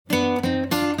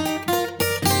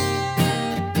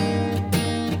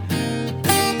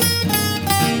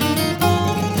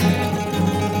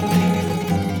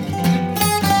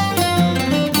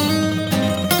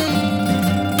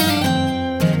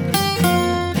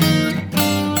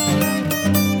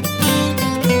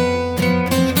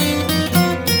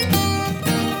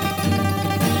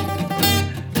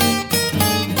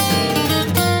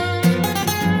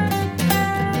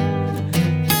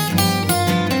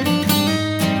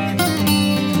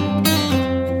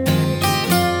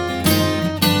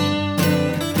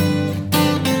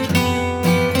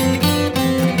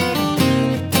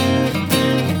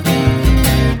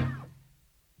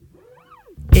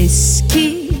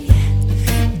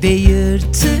ve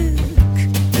yırtık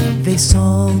ve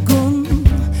solgun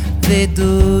ve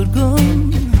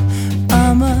durgun,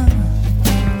 ama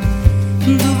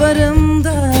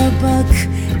duvarımda bak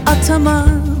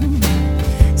atamam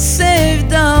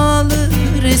sevdalı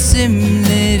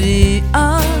resimleri.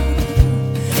 Ah,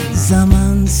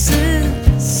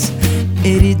 zamansız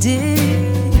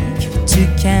eridik,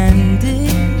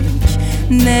 tükendik.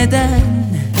 Neden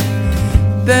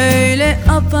böyle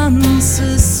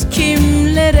apansız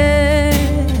kimlere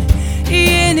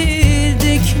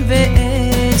yenildik ve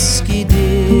eskidik?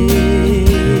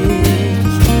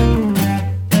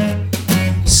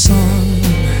 Son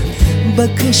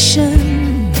bakışın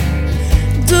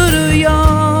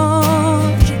duruyor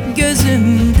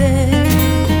gözümde,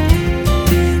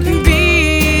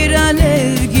 bir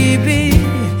alev gibi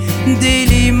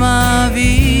deli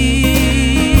mavi.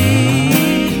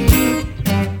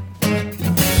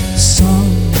 Son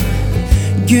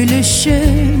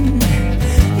gülüşün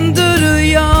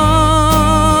duruyor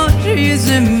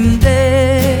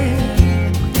yüzümde,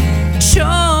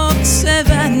 çok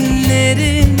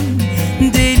sevenlerin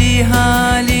deli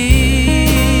hali.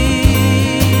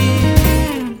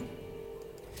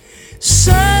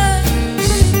 Söz,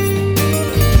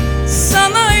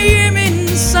 sana yemin,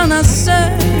 sana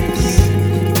söz,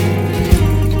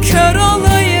 kör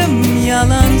olayım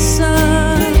yalansa.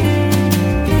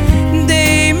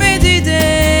 Değmedi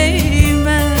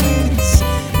değmez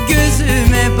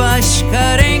gözüme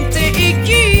başka renkte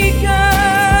iki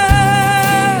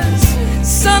göz.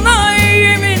 Sana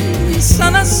yemin,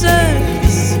 sana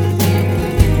söz,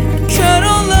 kör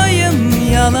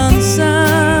olayım yalansa.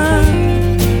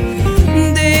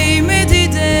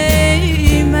 Değmedi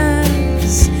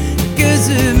değmez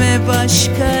gözüme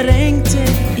başka renkte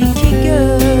iki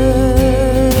göz.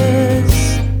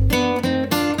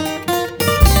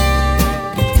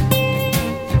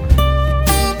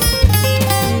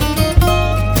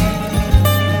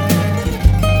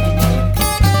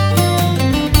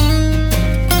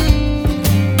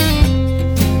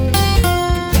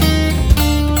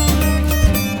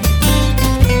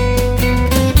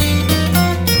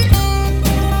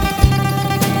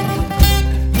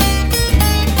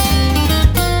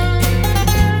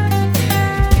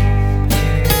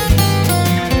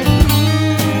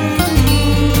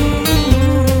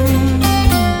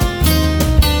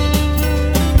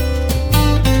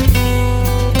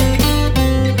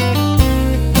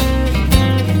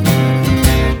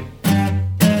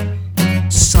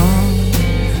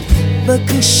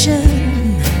 Bakışın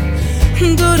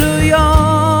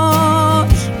duruyor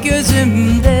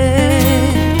gözümde,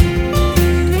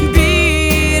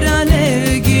 bir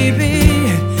alev gibi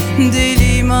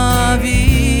deli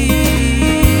mavi.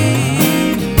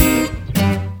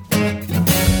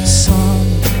 Son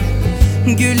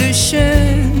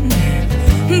gülüşün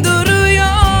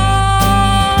duruyor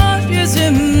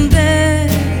yüzümde,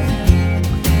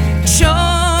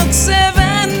 çok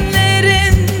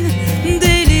sevenlerin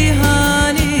deli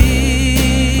hali.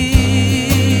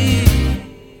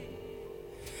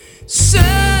 Söz,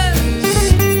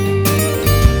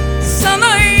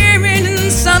 sana yemin,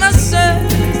 sana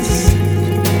söz,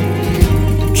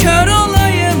 kör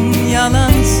olayım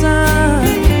yalansa.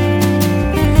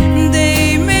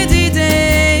 Değmedi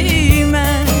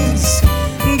değmez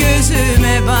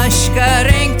gözüme başka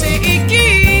renkte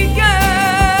iki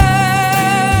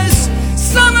göz.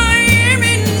 Sana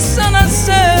yemin, sana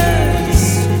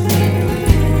söz,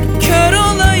 kör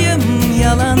olayım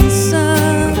yalansa.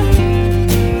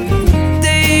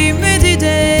 Değmedi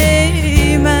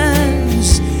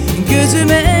değmez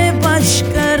gözüme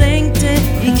başka renkte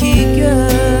iki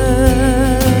göz.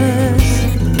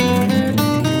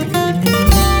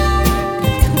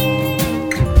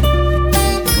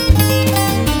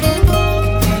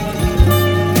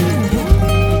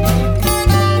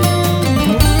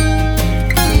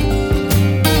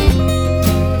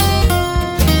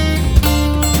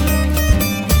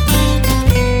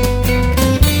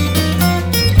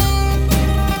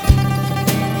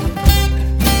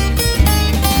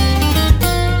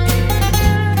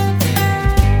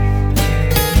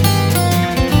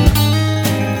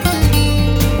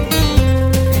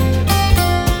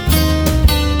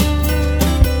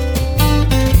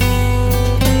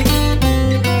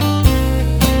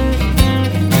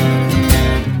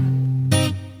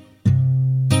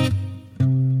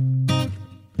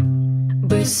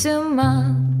 Başıma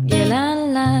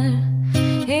gelenler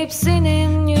hep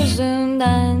senin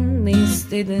yüzünden. Ne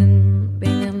istedin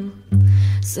benim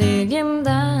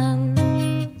sevgimden?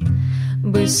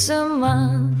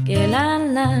 Başıma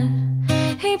gelenler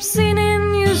hep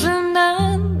senin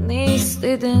yüzünden. Ne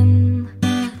istedin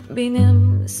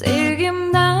benim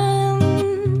sevgimden?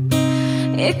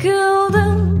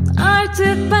 Yıkıldım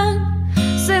artık ben,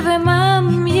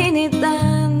 sevemem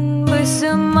yeniden.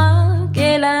 Başıma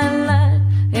gelenler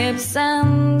hep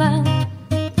senden.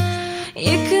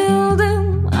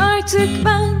 Yıkıldım artık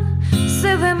ben,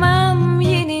 sevemem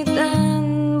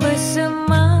yeniden.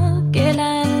 Başıma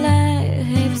gelenler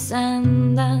hep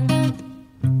senden.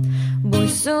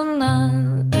 Boşuna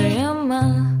arama,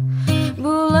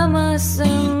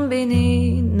 bulamazsın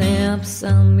beni. Ne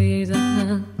yapsam bir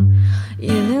daha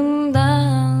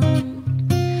yanımdan.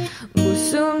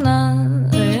 Boşuna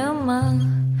arama,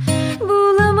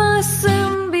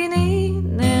 bulamazsın beni.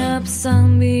 Ne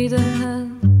yapsam bir daha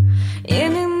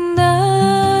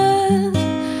yanımdan.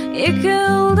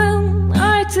 Yıkıldım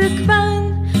artık ben,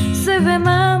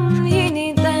 sevemem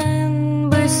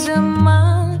yeniden.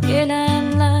 Başıma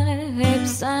gelenler hep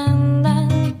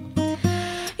senden.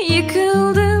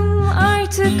 Yıkıldım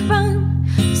artık ben,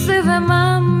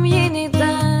 sevemem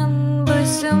yeniden.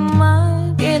 Başıma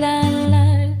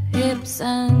gelenler hep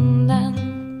senden.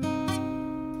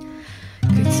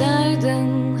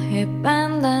 Kaçardın hep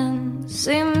benden,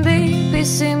 şimdi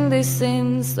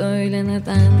peşimdesin. Söyle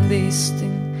neden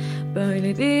değiştin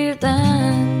böyle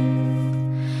birden.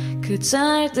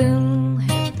 Kaçardın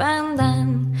hep benden,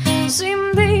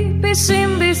 şimdi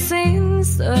peşimdesin.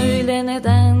 Söyle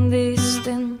neden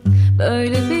değiştin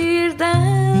böyle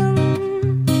birden.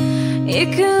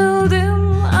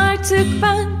 Yıkıldım artık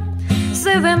ben,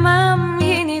 sevemem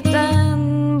yeniden.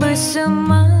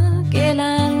 Başıma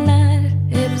gelenler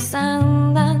hep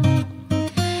senden.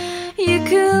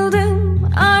 Yıkıldım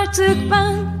artık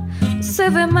ben,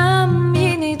 sevemem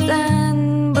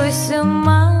yeniden.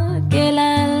 Başıma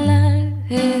gelenler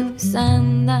hep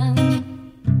senden.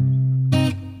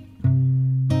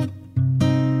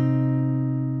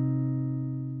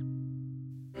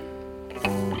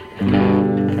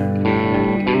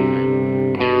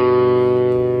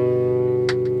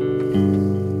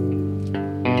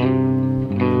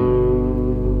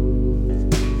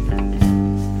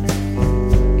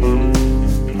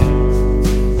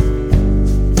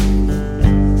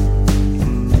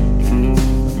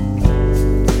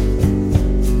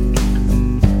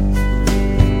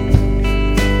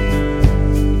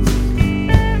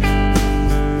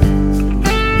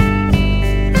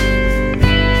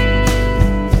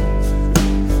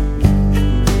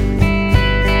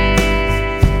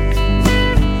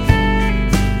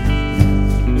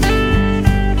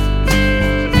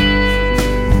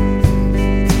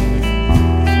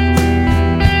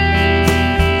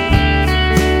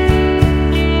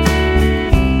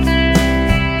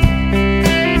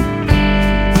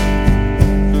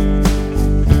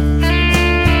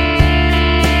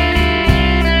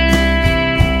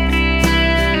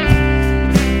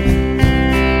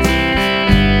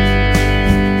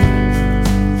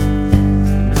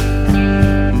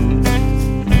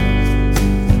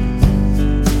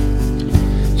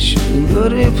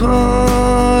 Garip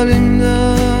halimden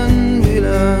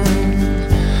bilen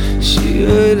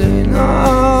şiirin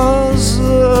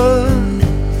ağzı.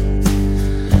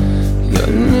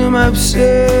 Gönlüm hep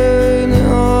seni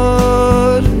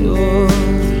arıyor.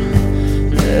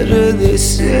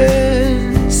 Neredesin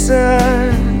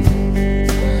sen?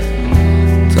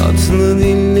 Tatlı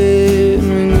dillim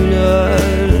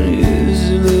güler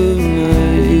yüzlüm,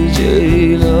 ey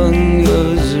ceylan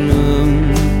gözlüm.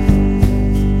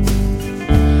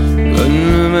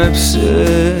 Gönlüm hep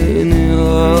seni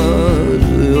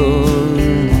arıyor.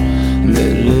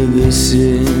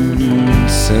 Neredesin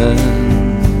sen?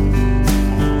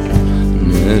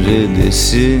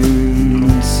 Neredesin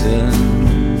sen?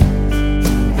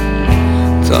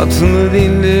 Tatlı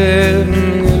dillim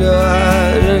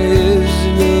güler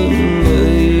yüzlüm,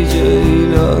 ey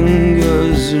ceylan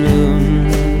gözlüm.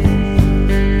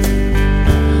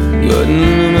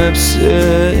 Gönlüm hep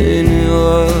seni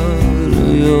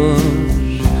arıyor.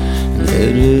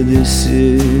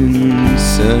 Neredesin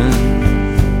sen?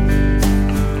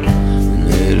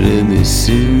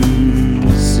 Neredesin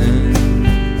sen?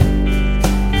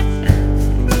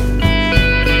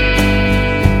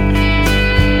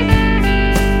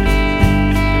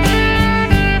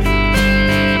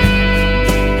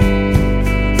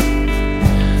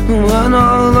 Ben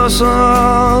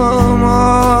ağlasam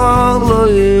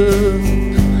ağlayıp,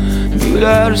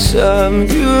 gülersem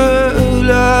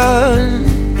gülen,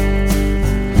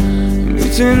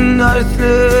 bütün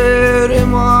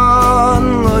dertlerimi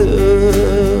anlayıp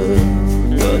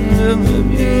gönlümü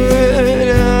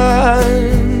bilen,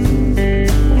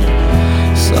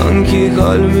 sanki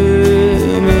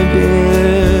kalbimi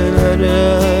bilerek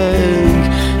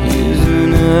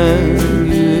yüzüne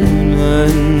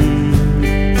gülen.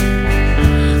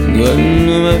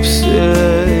 Gönlüm hep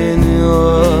seni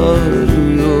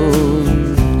arıyor.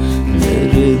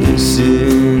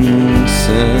 Neredesin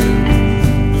sen?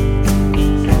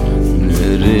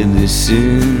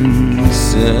 Neredesin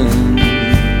sen?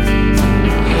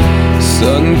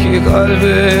 Sanki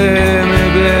kalbimi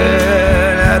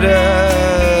belerek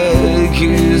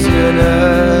izlene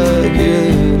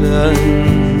gelen,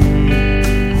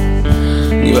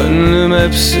 gönlüm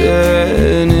hep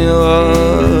seni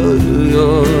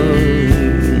arıyor.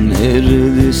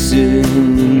 Neredesin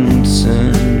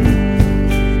sen?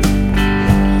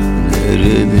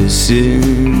 Neredesin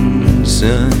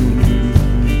sen?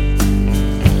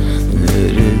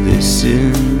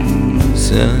 Neredesin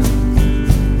sen?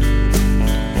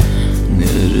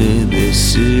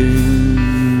 Neredesin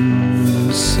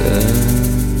sen?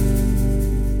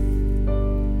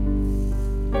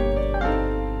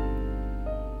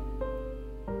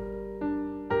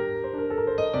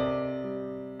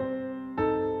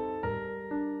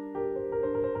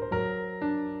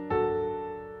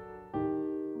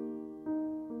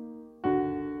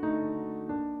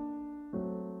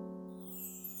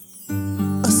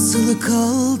 Asılı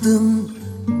kaldım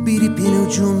bir ipin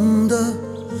ucunda,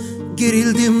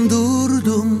 gerildim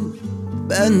durdum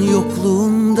ben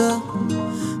yokluğunda.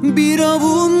 Bir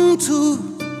avuntu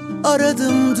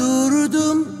aradım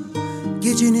durdum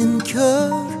gecenin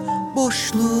kör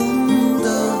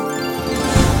boşluğunda.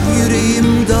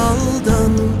 Yüreğim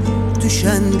daldan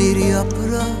düşen bir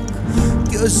yaprak,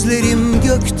 gözlerim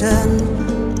gökten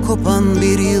kopan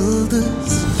bir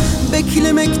yıldız.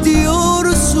 Beklemek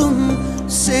diyorsun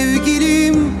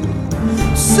sevgilim,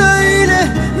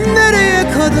 söyle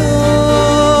nereye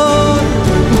kadar?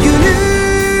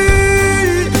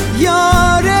 Gönül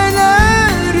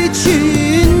yareler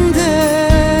içinde,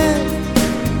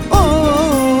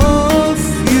 of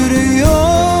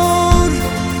yürüyor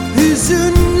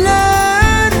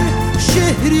hüzünler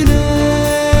şehrine.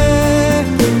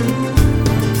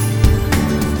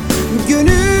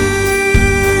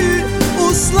 Gönül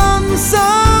uslansa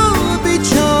bir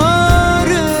çare,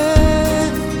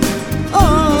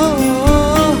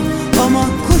 ama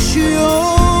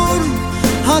koşuyor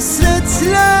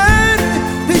hasretler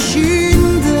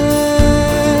peşinde.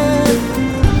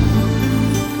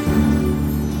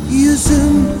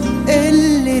 Yüzüm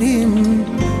ellerim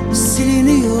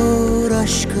siliniyor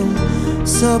aşkım,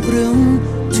 sabrım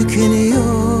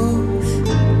tükeniyor.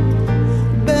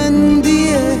 Ben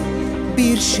diye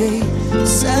bir şey,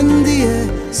 sen diye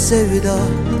sevda,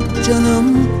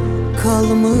 canım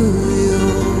kalmıyor.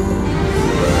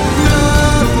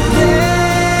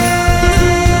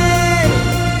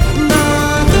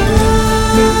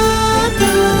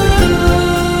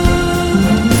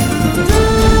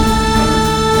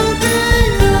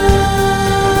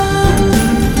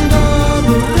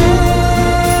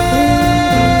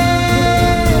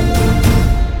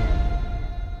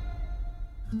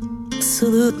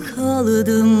 Asılı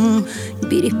kaldım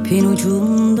bir ipin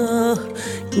ucunda,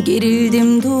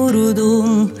 gerildim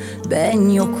durdum ben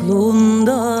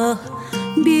yokluğunda.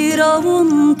 Bir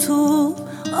avuntu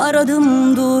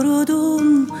aradım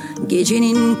durdum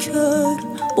gecenin kör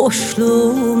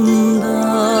boşluğunda.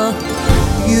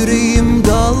 Yüreğim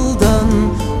daldan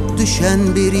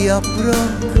düşen bir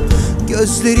yaprak,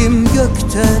 gözlerim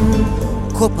gökten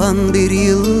kopan bir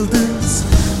yıldız.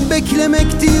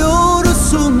 Beklemek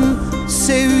diyorsun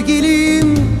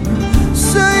sevgilim,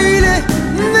 söyle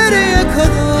nereye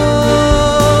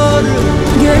kadar?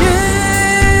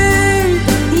 Gönül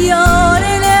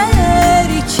yareler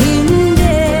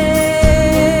içinde,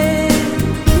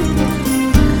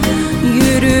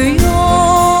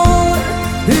 yürüyor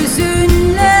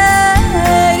hüzünler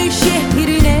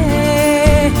şehrine.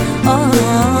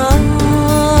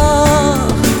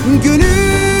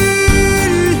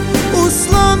 Gönül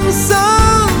uslansa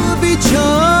bir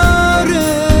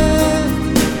çare,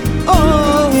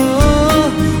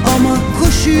 ama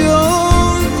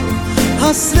koşuyor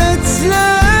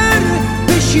hasretler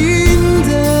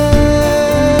peşinde.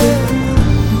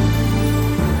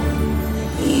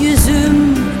 Yüzüm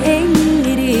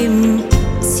ellerim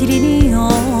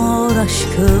siliniyor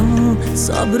aşkım,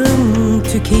 sabrım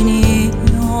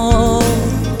tükeniyor.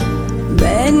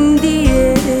 Ben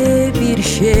diye bir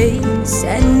şey,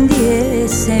 sen diye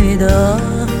sevda,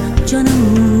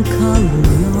 canım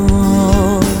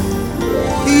kalmıyor.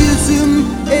 Yüzüm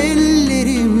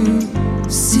ellerim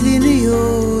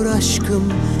siliniyor aşkım,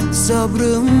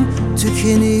 sabrım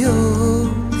tükeniyor.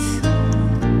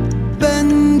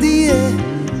 Ben diye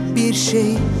bir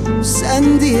şey,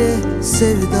 sen diye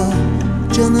sevda,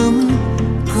 canım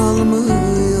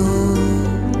kalmıyor.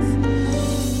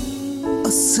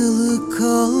 Asılı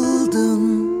kaldım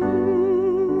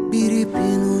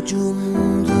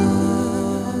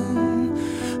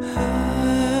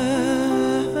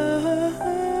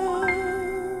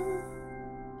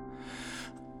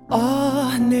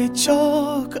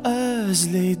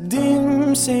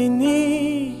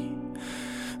seni.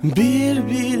 Bir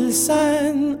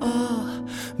bilsen ah,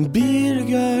 bir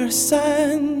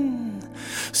görsen.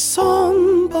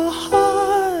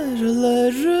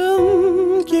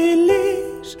 Sonbaharlarım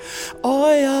gelir, o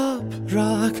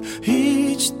yaprak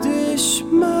hiç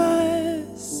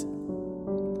düşmez.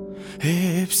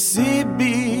 Hepsi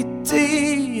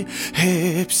bitti,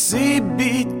 hepsi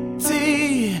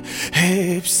bitti,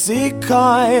 hepsi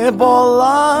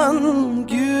kaybolan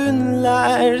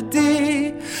günlerdi.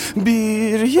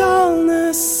 Bir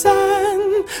yalnız sen,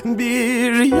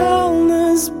 bir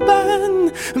yalnız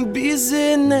ben,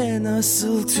 bizi ne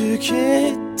nasıl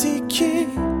tüketti ki?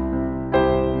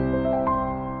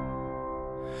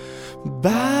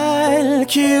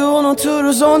 Belki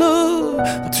unuturuz onu,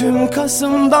 tüm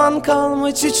Kasım'dan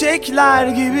kalma çiçekler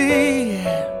gibi.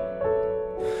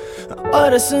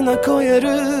 Arasına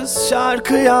koyarız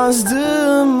şarkı yazdığımız,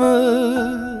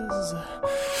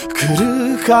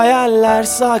 kırık hayaller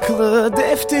saklı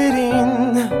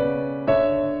defterin.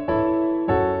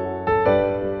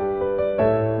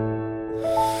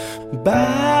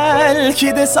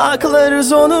 Belki de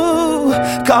saklarız onu,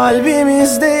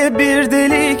 kalbimizde bir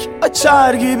delik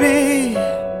açar gibi.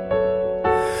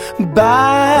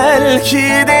 Belki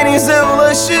denize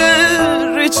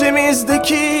ulaşır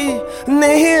içimizdeki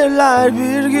nehirler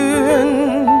bir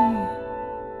gün.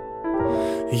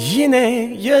 Yine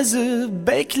yazı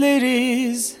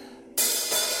bekleriz.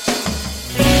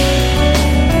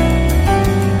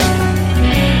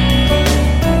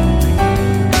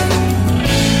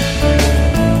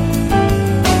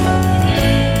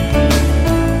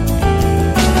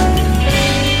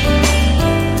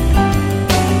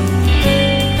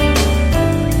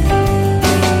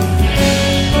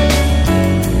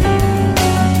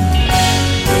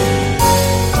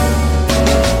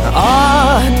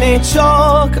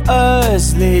 Çok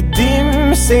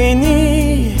özledim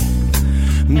seni.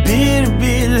 Bir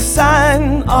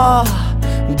bilsen ah,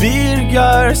 bir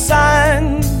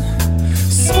görsen.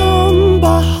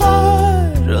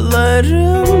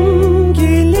 Sonbaharlarım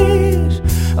gelir,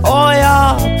 o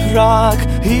yaprak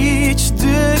hiç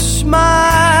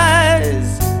düşmez.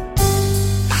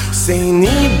 Seni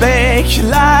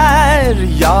bekler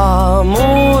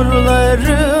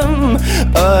yağmurlarım,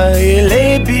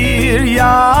 öyle bir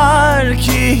yar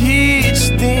ki hiç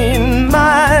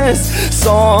dinmez.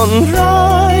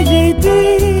 Sonra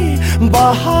 7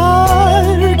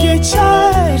 bahar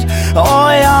geçer, o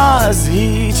yaz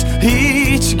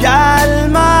hiç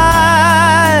gelmez.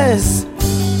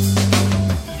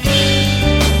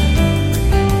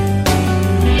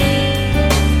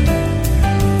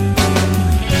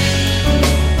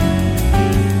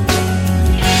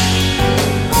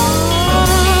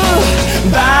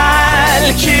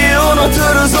 Belki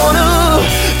unuturuz onu,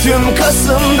 tüm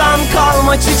Kasım'dan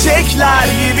kalma çiçekler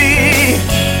gibi.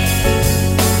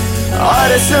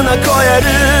 Arasına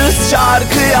koyarız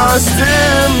şarkı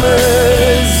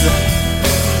yazdığımız,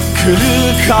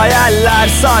 kırık hayaller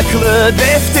saklı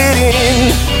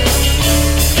defterin.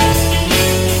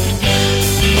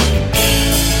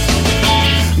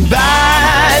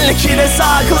 Belki de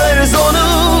saklarız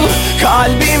onu,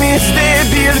 kalbimizde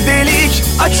bir delik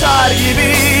açar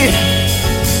gibi.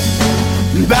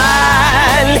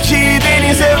 Belki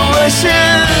denize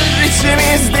ulaşır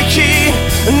içimizdeki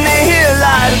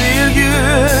nehirler bir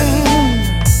gün.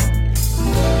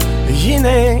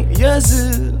 Yine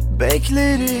yazı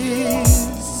bekleriz.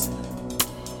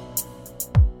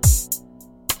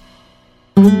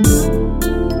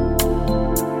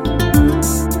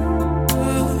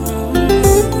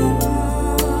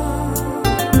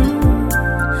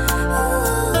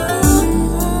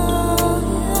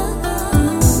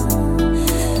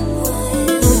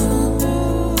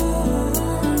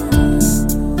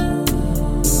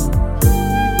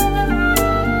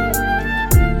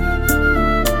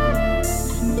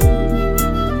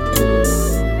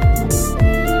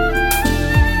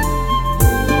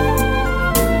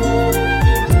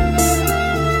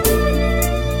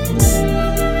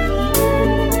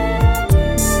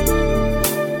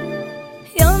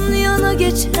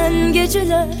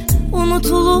 Geceler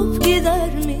unutulup gider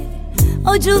mi?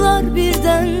 Acılar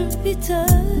birden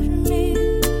biter mi?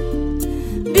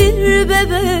 Bir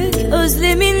bebek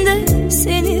özleminde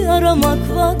seni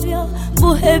aramak var ya,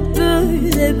 bu hep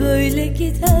böyle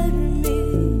gider mi?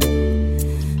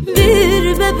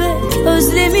 Bir bebek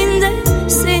özleminde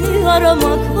seni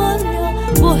aramak var ya,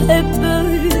 bu hep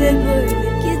böyle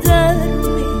gider mi?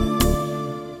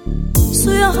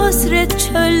 Suya hasret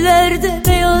çöllerde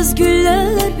beyaz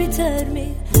güller biter mi?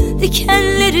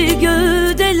 Dikenleri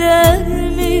gövdeler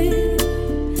mi?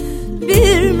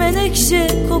 Bir menekşe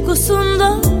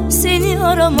kokusunda seni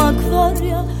aramak var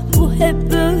ya, bu hep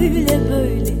böyle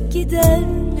böyle gider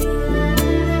mi?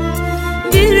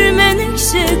 Bir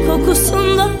menekşe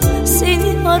kokusunda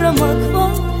seni aramak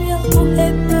var ya, bu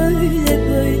hep böyle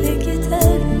böyle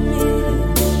gider mi?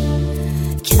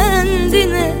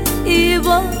 Kendine iyi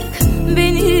bak,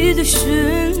 beni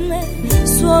düşünme,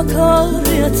 su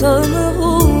akar yatağını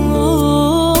bul.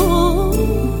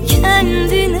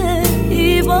 Kendine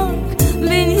iyi bak,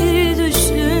 beni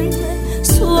düşünme,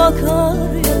 su akar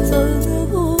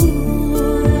yatağını bul.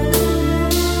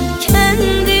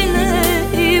 Kendine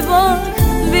iyi bak,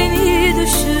 beni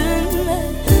düşünme,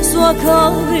 su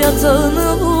akar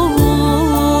yatağını bul.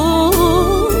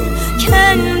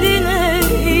 Kendine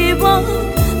iyi bak,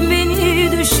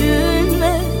 beni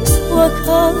düşünme, su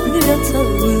akar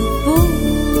yatağını bul.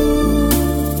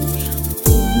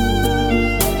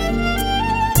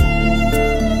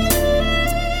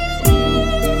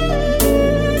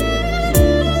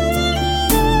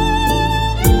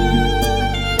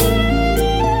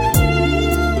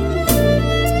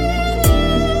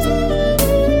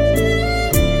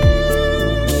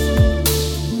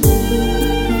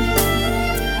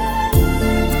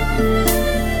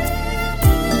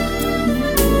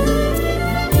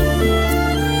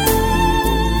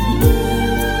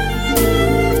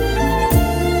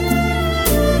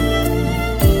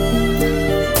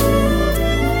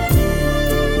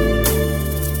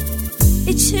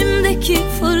 İçimdeki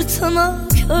fırtına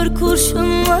kör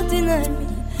kurşunla diner mi?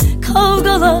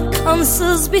 Kavgalar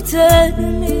kansız biter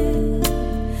mi?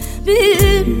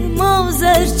 Bir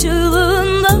mavzer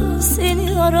çığlığında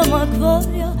seni aramak var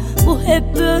ya, bu hep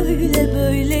böyle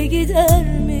böyle gider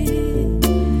mi?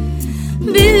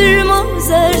 Bir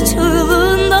mavzer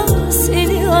çığlığında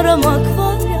seni aramak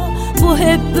var ya, bu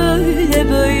hep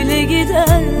böyle böyle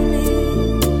gider mi?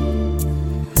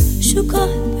 Şu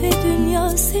kahpe dünya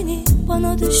seni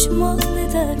bana düşman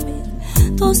eder mi?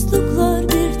 Dostluklar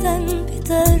birden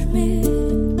biter mi?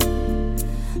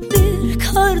 Bir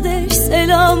kardeş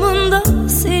selamında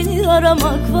seni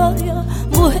aramak var ya,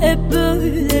 bu hep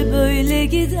böyle böyle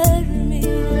gider mi?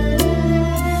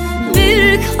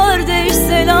 Bir kardeş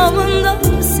selamında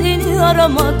seni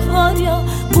aramak var ya,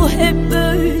 bu hep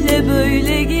böyle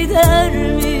böyle gider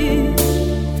mi?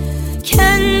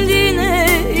 Kendine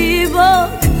iyi bak,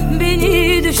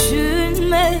 beni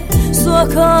düşünme, su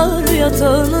akar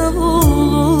yatağını bul.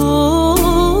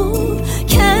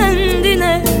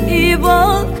 Kendine iyi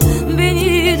bak,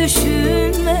 beni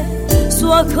düşünme,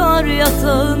 su akar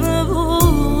yatağını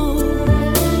bul.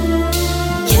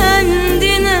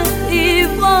 Kendine iyi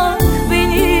bak,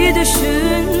 beni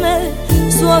düşünme,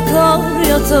 su akar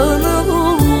yatağını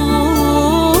bul.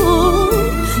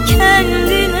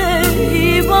 Kendine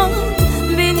iyi bak,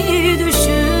 beni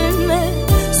düşünme,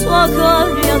 su akar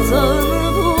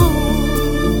yatağını bul.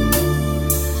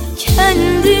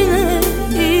 Kendine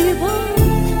iyi bak,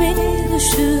 beni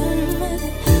düşünme,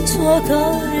 su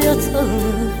akar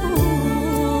yatağını bul.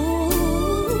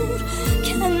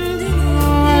 Kendine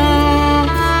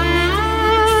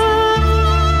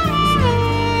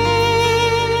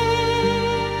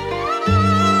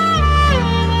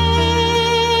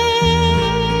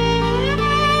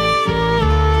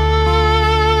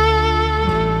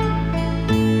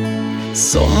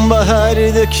Sonbahar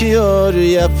döküyor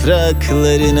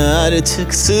yapraklarını,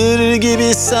 artık sır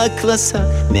gibi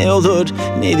saklasa ne olur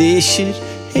ne değişir?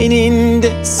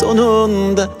 Eninde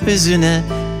sonunda özüne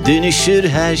dönüşür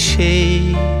her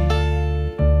şey.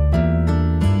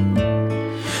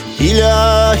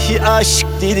 İlahi aşk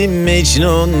dedim,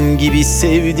 Mecnun gibi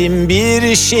sevdim.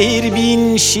 Bir şehir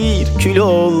bin şiir kül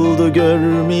oldu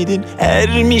görmedin.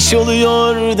 Ermiş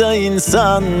oluyor da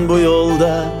insan bu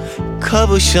yolda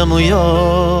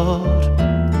kavuşamıyor.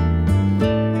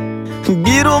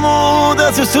 Bir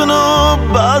umuda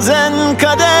tutunup bazen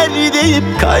kader deyip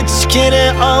kaç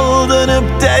kere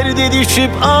aldanıp derde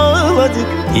düşüp ağladık.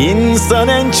 İnsan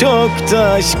en çok da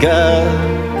aşka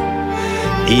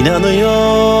inanıyor.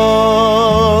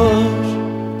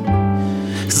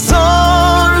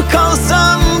 Zor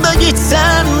kalsam da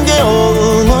gitsem de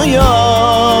olmuyor.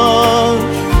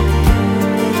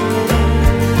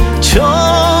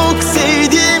 Çok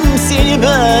sevdim seni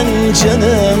ben,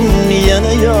 canım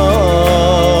yanıyor.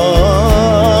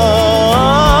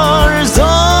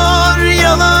 Zor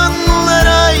yalanlar,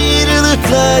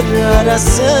 ayrılıklar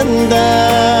arasında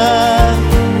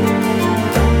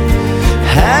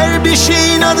her bir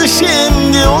şeyin adı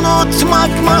şimdi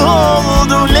unutmak mı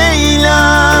oldu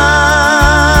Leyla?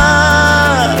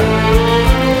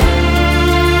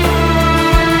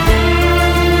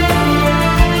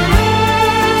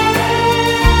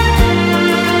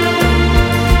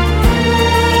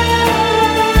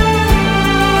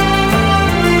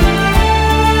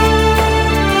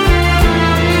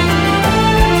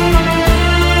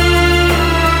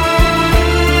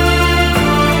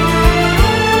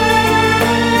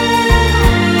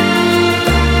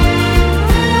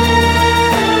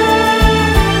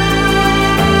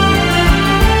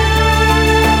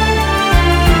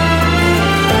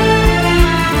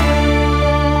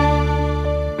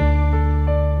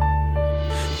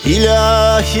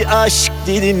 aşk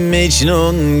dedim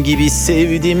Mecnun gibi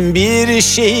sevdim. Bir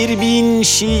şehir bin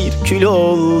şiir kül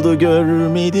oldu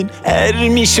görmedin.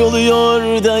 Ermiş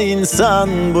oluyor da insan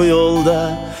bu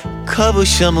yolda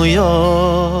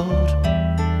kavuşamıyor.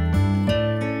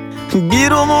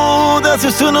 Bir umuda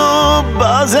tutunup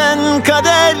bazen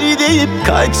kader deyip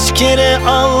kaç kere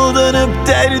aldanıp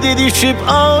derde düşüp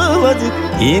ağladık.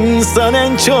 İnsan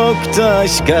en çok da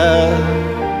aşka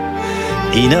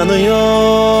inanıyor.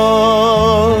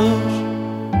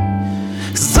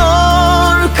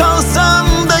 Zor kalsam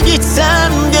da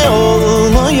gitsem de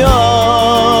olmuyor.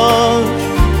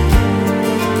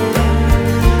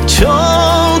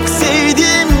 Çok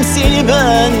sevdim seni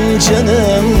ben,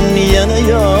 canım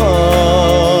yanıyor.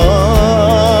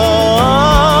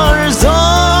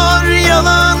 Zor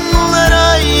yalanlar,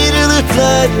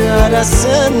 ayrılıklar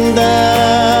arasında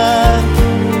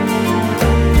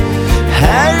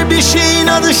her bir şeyin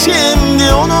adı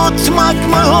şimdi unutmak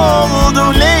mı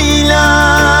oldu Leyla?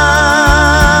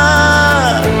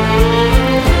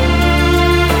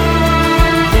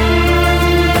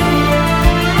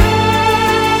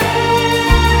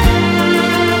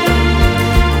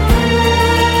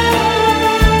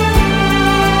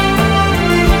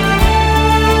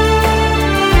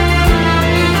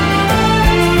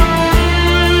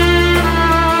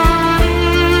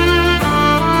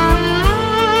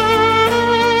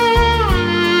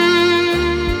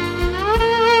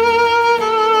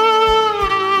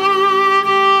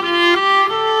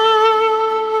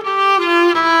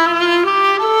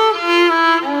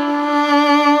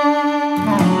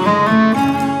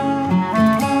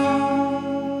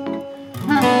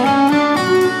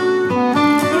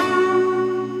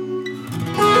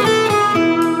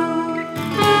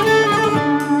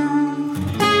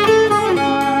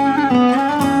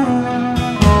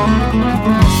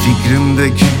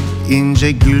 Fikrimdeki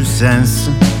ince gül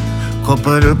sensin.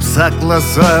 Koparıp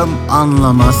saklasam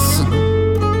anlamazsın.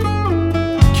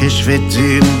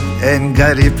 Keşfettiğim en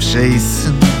garip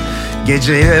şeysin.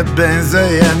 Geceye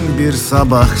benzeyen bir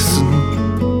sabahsın.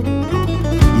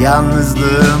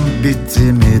 Yalnızlığım bitti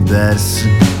mi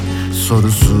dersin.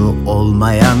 Sorusu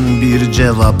olmayan bir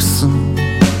cevapsın.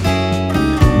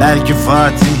 Belki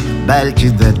Fatih,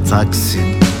 belki de Taksim.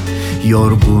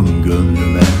 Yorgun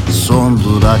gönlüme son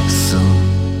duraksın.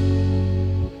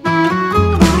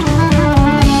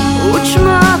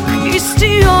 Uçmak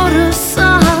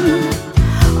istiyorsan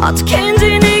at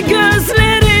kendini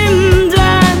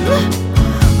gözlerimden.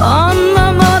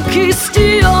 Anlamak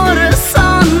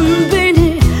istiyorsan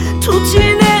beni tut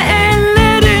yine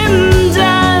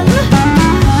ellerimden.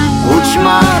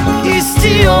 Uçmak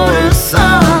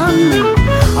istiyorsan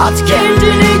at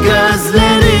kendini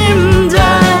gözlerimden.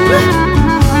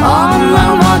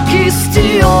 Anlamak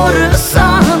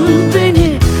istiyorsan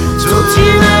beni tut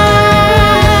yine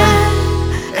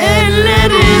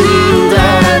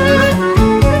ellerimden.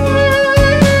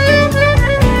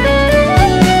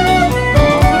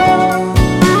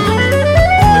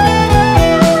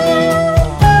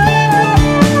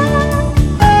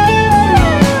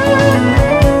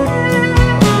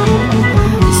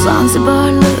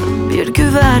 Zanzibarlı bir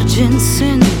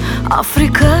güvercinsin.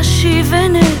 Afrika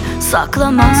şiveni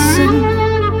saklamazsın.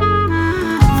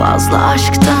 Fazla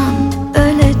aşktan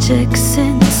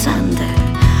öleceksin sen de,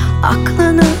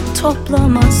 aklını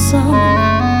toplamazsan.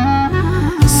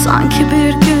 Sanki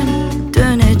bir gün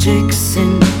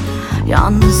döneceksin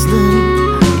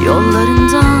yalnızlığın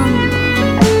yollarından.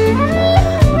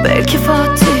 Belki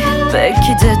Fatih,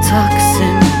 belki de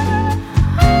Taksim,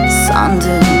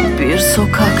 sandığın bir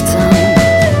sokaktan.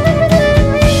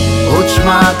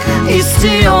 Uçmak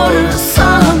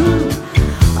istiyorsan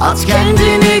at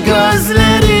kendini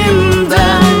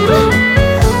gözlerimden.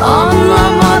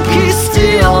 Anlamak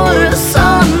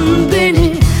istiyorsan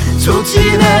beni tut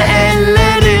yine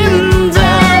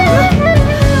ellerimden.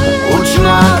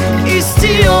 Uçmak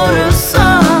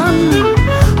istiyorsan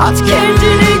at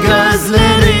kendini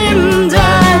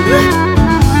gözlerimden.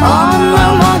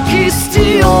 Anlamak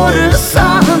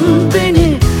istiyorsan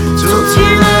beni tut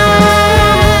yine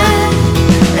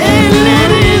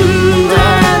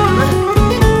ellerimden.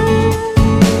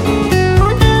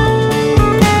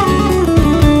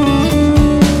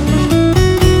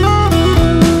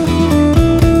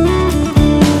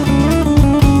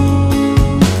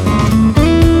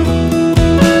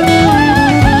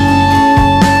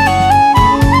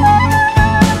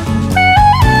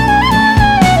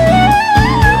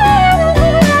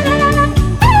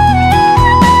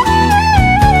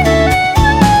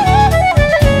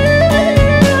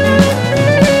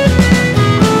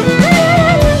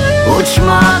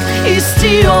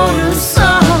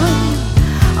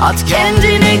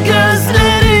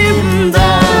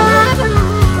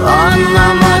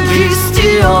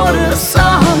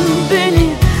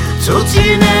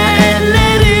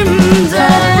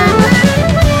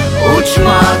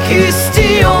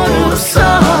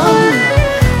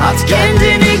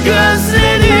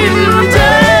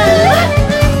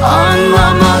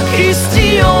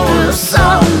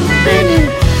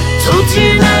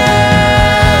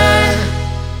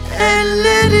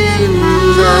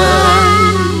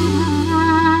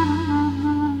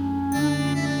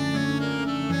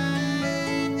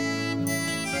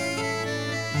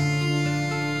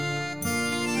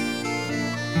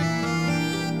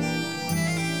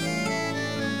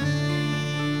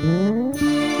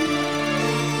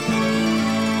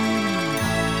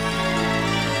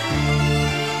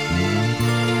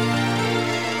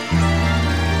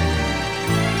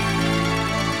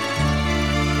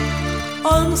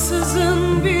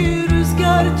 Ansızın bir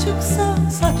rüzgar çıksa,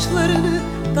 saçlarını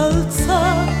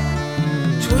dağıtsa,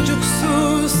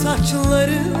 çocuksu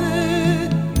saçlarını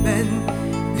ben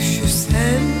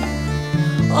üşüsem.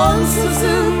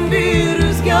 Ansızın bir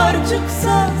rüzgar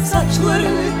çıksa,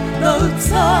 saçlarını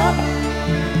dağıtsa,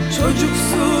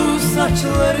 çocuksu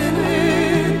saçlarını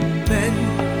ben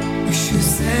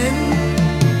üşüsem.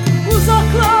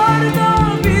 Uzaklarda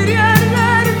bir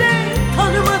yerlerde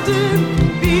tanımadın,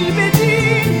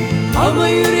 bilmedin ama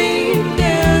yüreğinde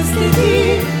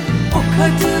özledin. O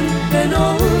kadın ben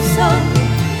olsam,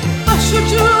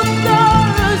 başucumda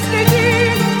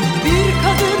özledin. Bir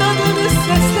kadın adını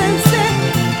seslense,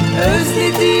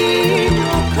 özledin o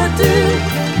kadın,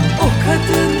 o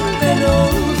kadın ben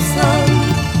olsam.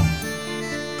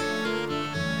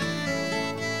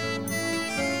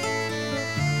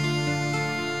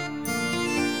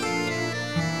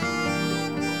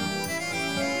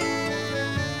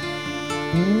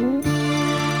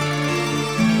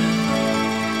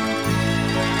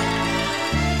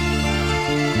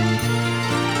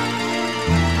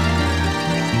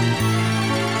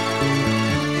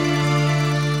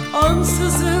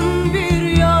 Ansızın bir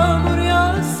yağmur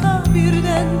yağsa,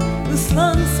 birden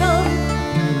ıslansam,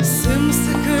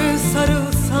 sımsıkı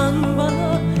sarılsan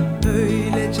bana,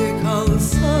 böylece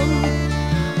kalsam.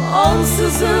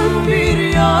 Ansızın bir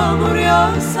yağmur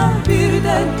yağsa,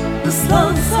 birden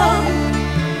ıslansam,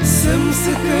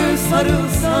 sımsıkı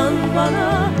sarılsan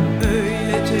bana,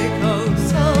 böylece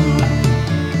kalsam.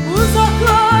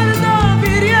 Uzaklarda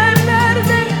bir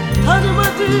yerlerde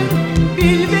tanımadın,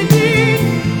 bilmedin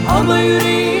ama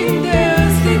yüreğinde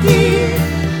özledin.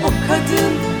 O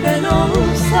kadın ben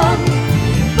olsam,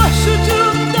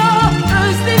 başucumda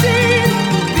özledin.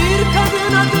 Bir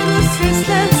kadın adını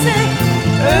seslense,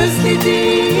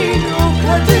 özledin o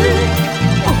kadın,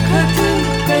 o kadın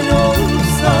ben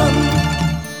olsam.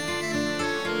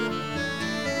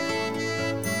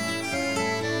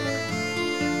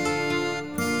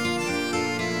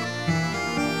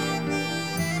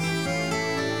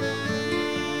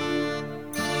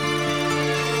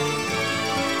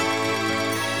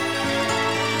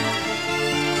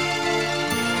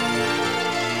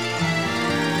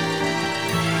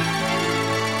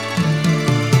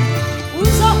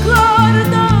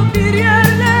 Uzaklarda bir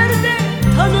yerlerde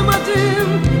tanımadım,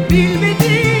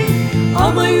 bilmedin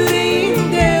ama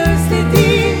yüreğinde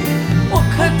özledin. O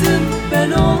kadın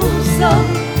ben olsam,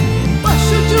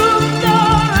 başucumda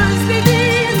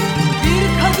özledin. Bir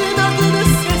kadın adını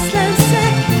seslense,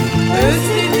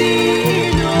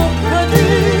 özledin o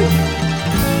kadın,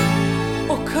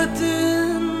 o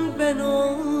kadın ben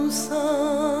olsam.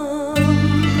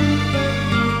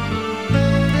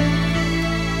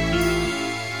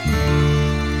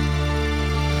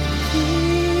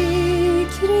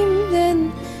 Fikrimden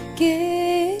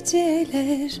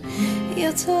geceler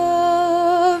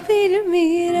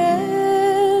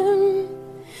yatabilmirem.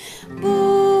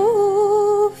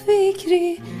 Bu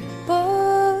fikri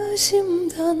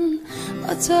başımdan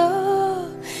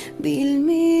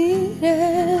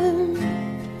atabilmirem.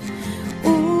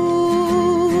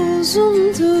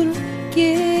 Uzundur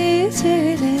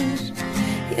geceler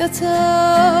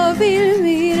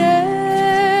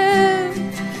yatabilmirem.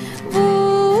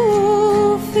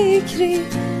 Bu fikri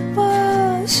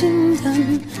başımdan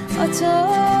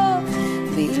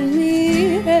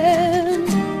atabilmirem.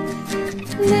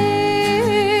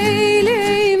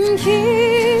 Neyleyim ki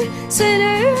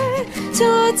seni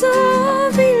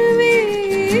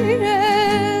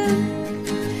tatabilmirem.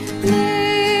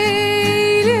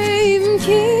 Neyleyim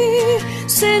ki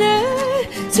seni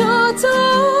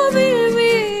tatabilmirem.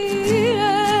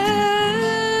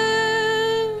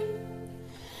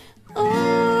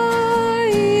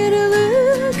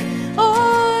 Ayrılık,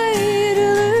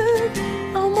 ayrılık,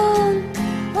 aman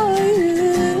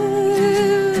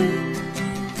ayrılık.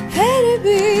 Her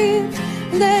bir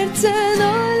dertten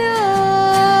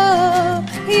ala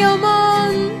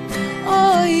yaman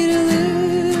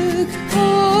ayrılık.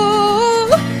 Oh,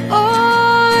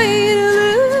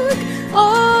 ayrılık,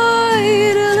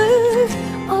 ayrılık,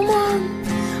 aman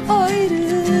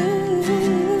ayrılık.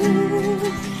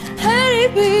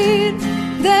 Her bir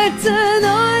dertten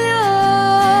ala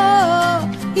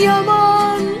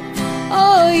yaman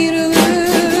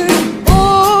ayrılık.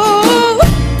 Oh,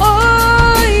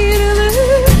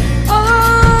 ayrılık,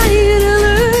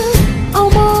 ayrılık,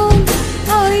 aman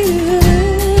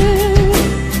ayrılık.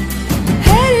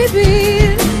 Her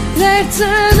bir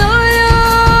dertten ala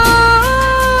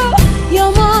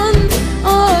yaman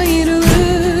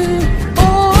ayrılık.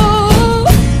 Oh,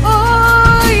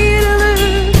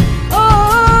 ayrılık,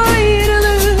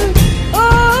 ayrılık,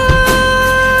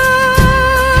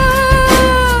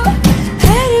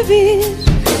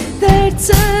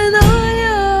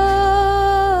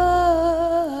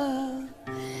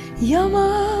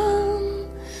 yaman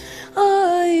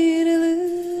ayrılık.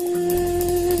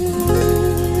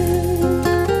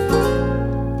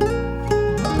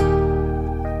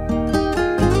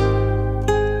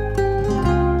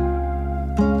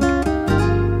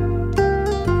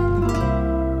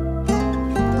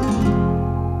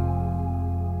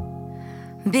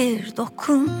 Bir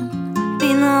dokun,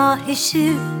 bina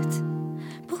işit.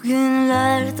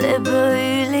 Bugünlerde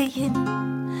böyleyim.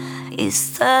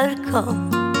 İster kal,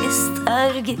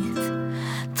 ister git.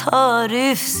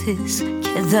 Tarifsiz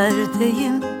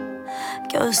kederdeyim.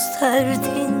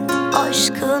 Gösterdin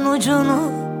aşkın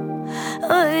ucunu,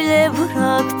 öyle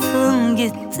bıraktın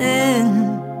gittin.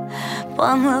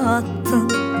 Bana attın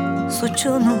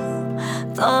suçunu,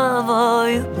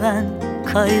 davayı ben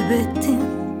kaybettim.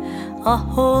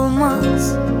 Ah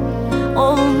olmaz,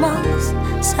 olmaz,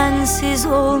 sensiz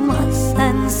olmaz,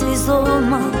 sensiz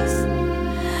olmaz.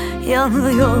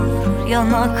 Yanıyor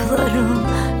yanaklarım,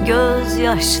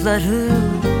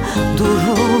 gözyaşlarım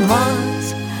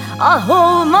durulmaz. Ah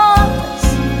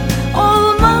olmaz,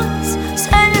 olmaz,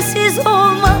 sensiz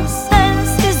olmaz,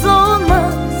 sensiz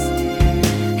olmaz.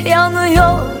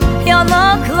 Yanıyor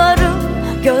yanaklarım,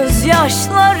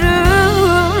 gözyaşlarım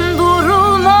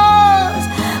durulmaz.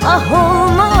 Ah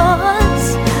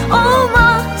olmaz,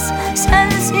 olmaz,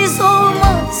 sensiz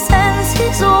olmaz,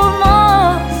 sensiz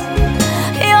olmaz.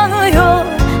 Yanıyor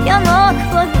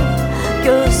yanaklarım,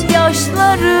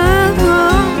 gözyaşlarım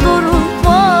durulmaz.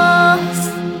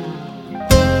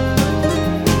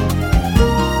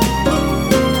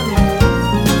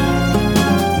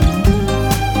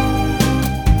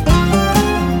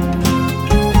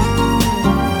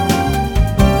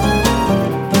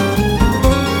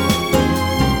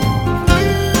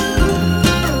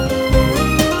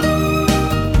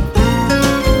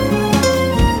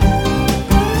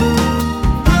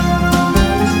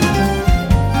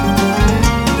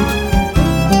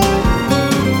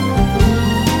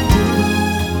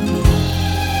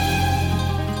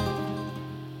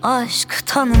 Aşk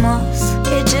tanımaz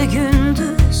gece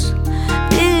gündüz,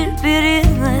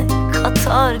 birbirine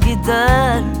katar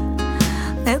gider.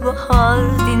 Ne bahar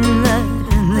dinler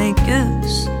ne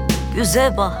güz,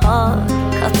 güze bahar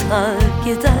katar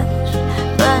gider.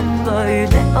 Ben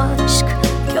böyle aşk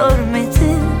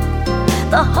görmedim,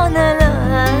 daha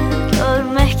neler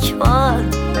görmek var.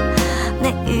 Ne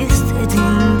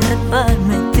istedin de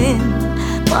vermedin,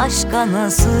 başka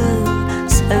nasıl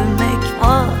sevmek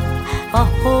var.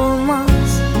 Ah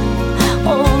olmaz,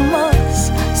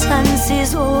 olmaz,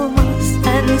 sensiz olmaz,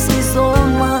 sensiz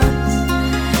olmaz.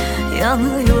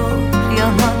 Yanıyor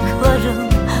yanaklarım,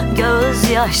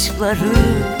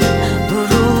 gözyaşlarım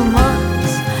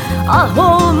durulmaz. Ah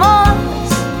olmaz,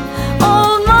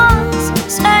 olmaz,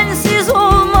 sensiz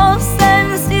olmaz,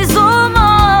 sensiz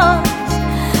olmaz.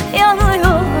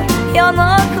 Yanıyor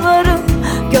yanaklarım,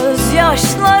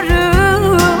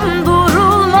 gözyaşlarım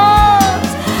durulmaz.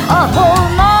 Ah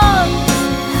olmaz,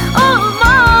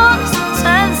 olmaz,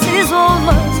 sensiz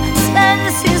olmaz,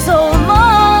 sensiz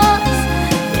olmaz.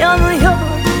 Yanıyor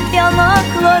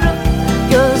yanaklarım,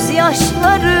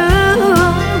 gözyaşlarım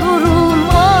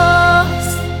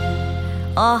durulmaz.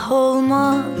 Ah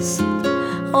olmaz,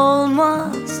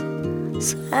 olmaz,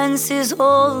 sensiz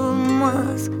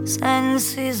olmaz,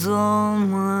 sensiz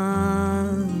olmaz.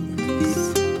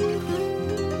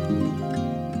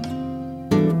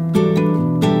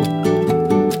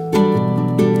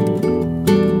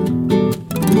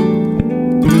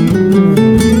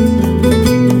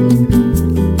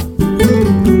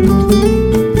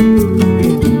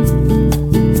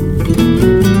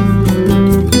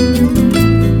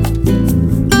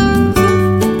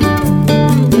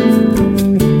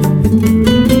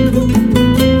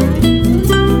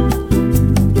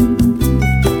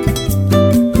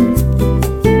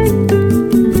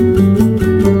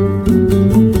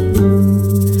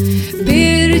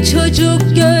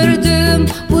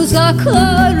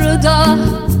 Uzaklarda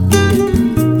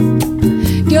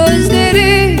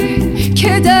gözleri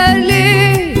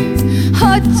kederli,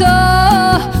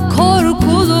 hatta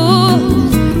korkulu.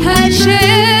 Her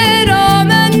şeye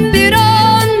rağmen bir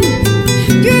an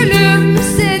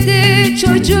gülümsedi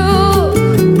çocuk.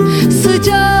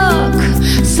 Sıcak,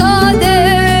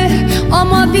 sade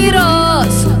ama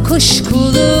biraz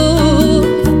kuşkulu.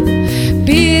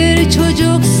 Bir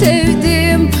çocuk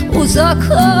sevdim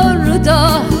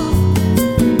uzaklarda.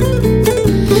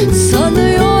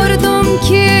 Sanıyordum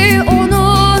ki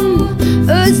onun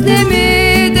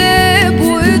özlemi de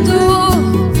buydu.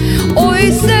 O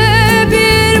ise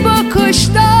bir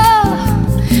bakışta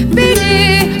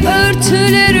beni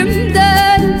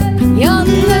örtülerimden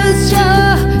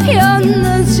yalnızca,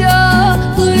 yalnızca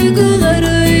duygu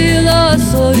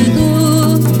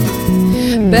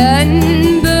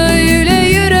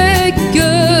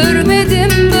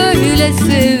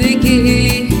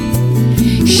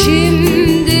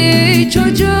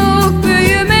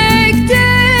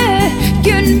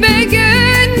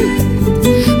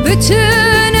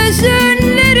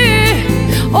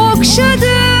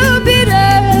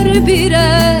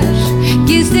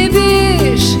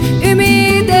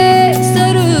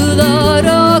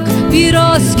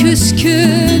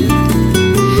küskün.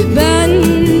 Ben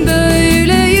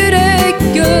böyle yürek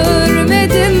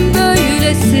görmedim,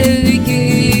 böyle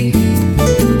sevgi.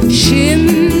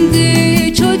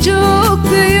 Şimdi çocuk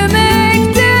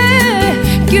büyümekte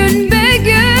gün be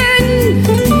gün.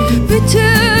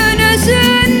 Bütün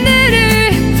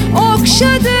özünleri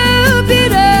okşadı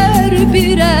birer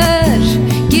birer.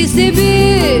 Gizli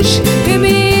bir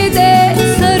ümide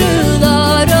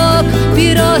sarılarak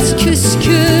biraz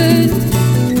küskün.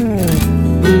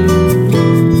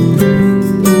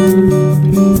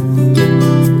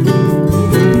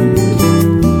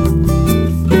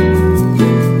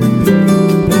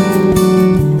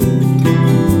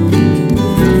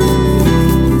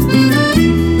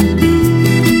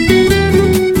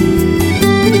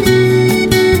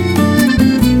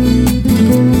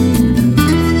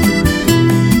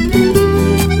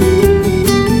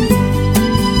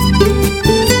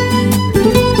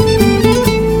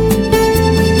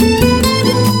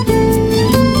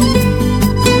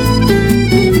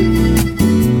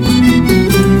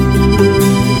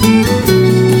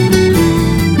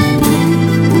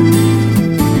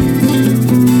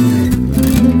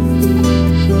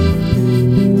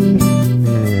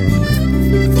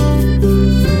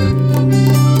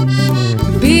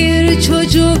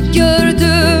 Çocuk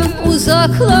gördüm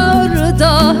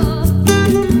uzaklarda.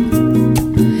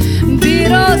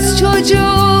 Biraz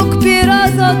çocuk,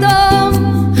 biraz adam,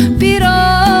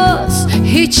 biraz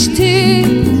hiçti.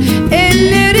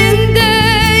 Ellerinde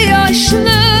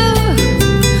yaşlı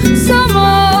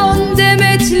zaman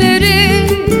demetleri.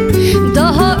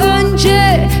 Daha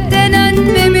önce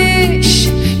denenmemiş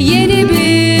yeni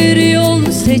bir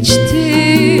yol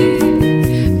seçti.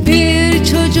 Bir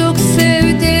çocuk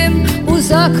sevdim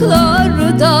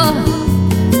uzaklarda.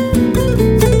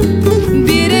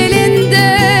 Bir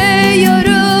elinde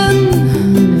yarın,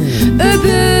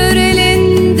 öbür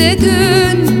elinde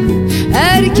dün.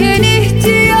 Erken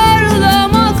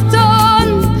ihtiyarlamaktan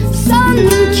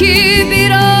sanki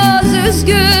biraz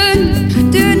üzgün.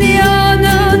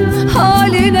 Dünyanın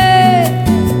haline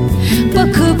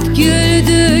bakıp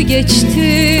güldü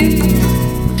geçti.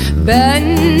 Ben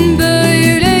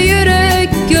böyle yürek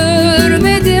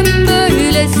görmedim,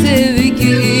 böyle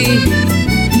sevgi.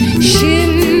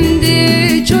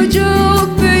 Şimdi çocuk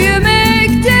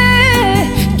büyümekte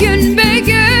gün be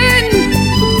gün.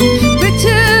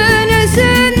 Bütün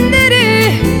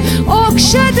özünleri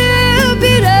okşadı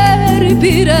birer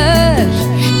birer.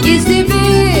 Gizli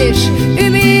bir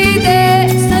ümide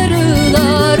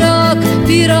sarılarak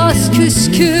biraz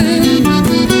küskün.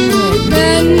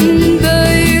 Ben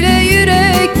böyle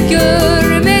yürek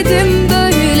görmedim,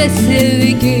 böyle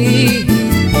sevgi.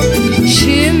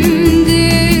 Şimdi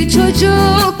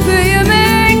çocuk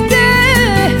büyümekte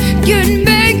gün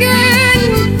be gün.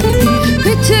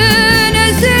 Bütün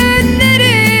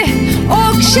özünleri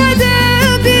okşadı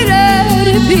birer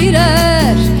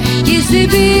birer. Gizli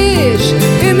bir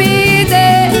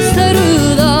ümide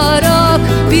sarılarak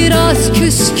biraz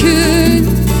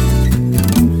küskün.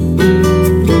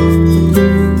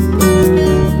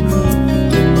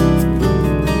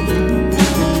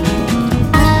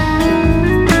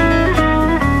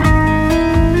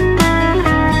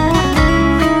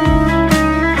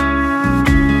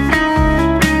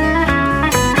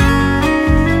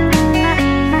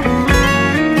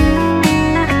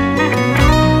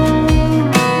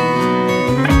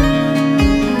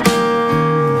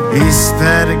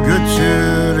 İster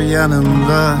götür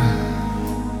yanında,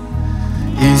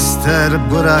 ister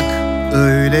bırak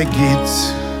öyle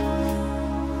git.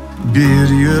 Bir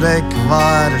yürek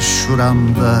var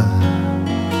şuramda,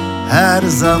 her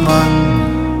zaman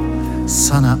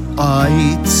sana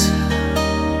ait.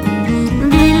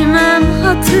 Bilmem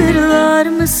hatırlar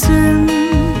mısın?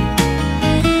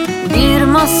 Bir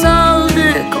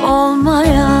masaldık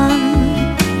olmayan,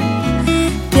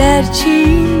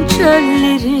 gerçeğin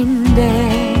çöllerinde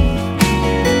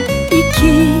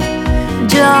iki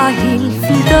cahil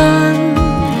fidan.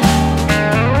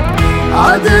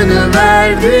 Adını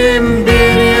verdim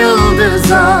bir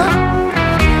yıldıza,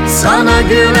 sana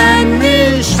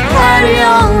güvenmiş her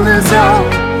yalnıza.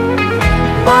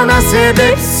 Bana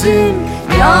sebepsin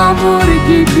yağmur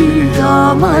gibi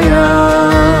yağmaya.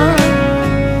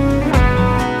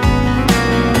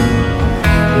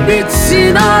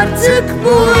 Bitsin artık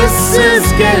bu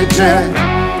ıssız gece,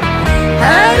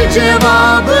 her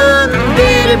cevabın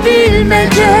bir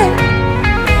bilmece.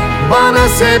 Bana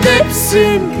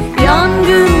sebepsin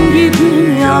yangın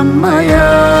gibi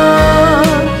yanmaya.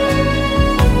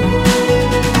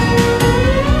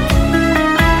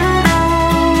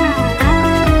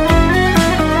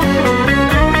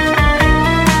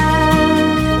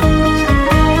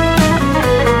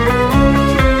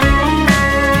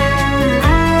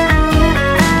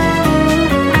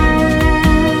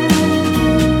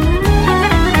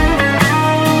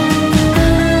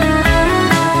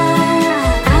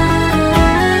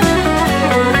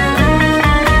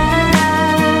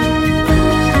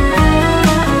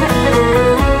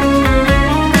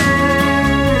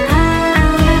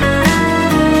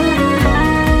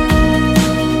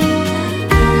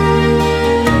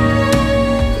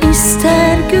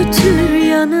 İster götür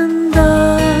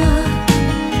yanında,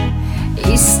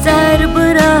 İster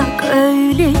bırak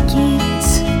öyle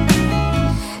git.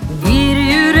 Bir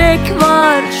yürek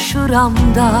var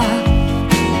şuramda,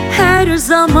 her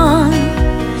zaman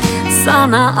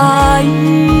sana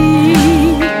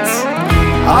ait.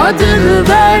 Adını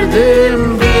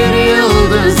verdim bir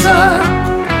yıldıza,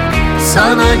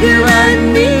 sana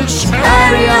güvenmiş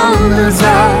her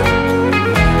yalnıza.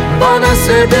 Bana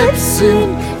sebepsin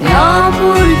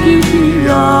yağmur gibi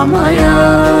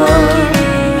yağmaya.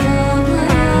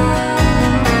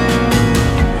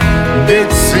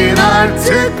 Bitsin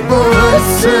artık bu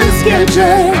ıssız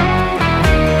gece,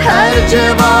 her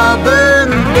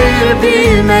cevabın bir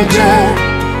bilmece.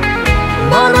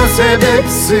 Bana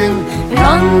sebepsin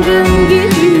Yangın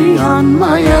gibi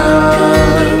yanmaya.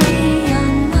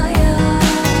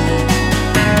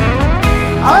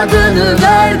 adını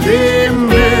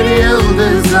verdim bir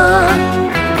yıldıza,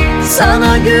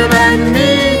 sana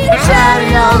güvenmiş her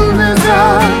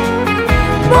yalnıza.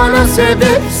 Bana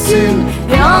sebepsin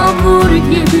Yağmur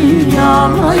gibi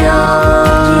yağmaya.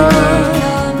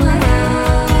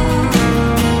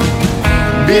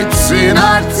 Bitsin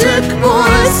artık bu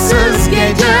ıssız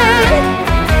gece,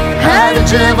 her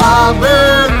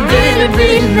cevabın bir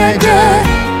bilmece.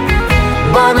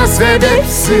 Bana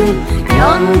sebepsin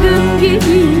Yangın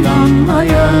gibi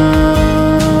yanmaya.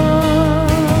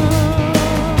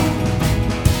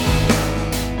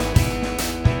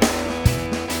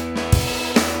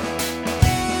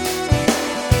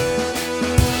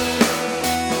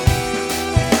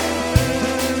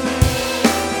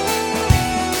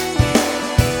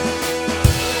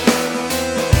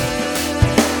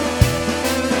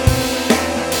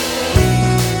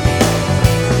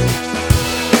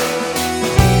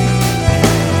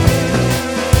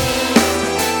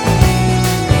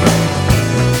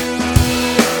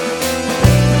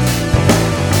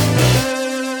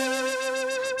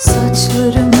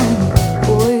 Saçlarımın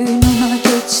boynuna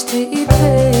geçti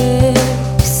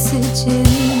ipek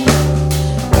sicil.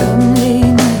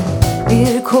 Gömleğinin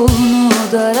bir kolunu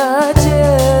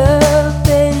daracık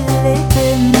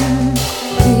belledim.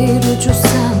 Bir ucu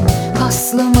sen,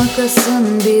 paslı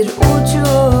makasın bir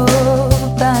ucu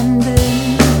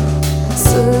bendim.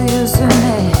 Sığ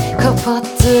yüzüne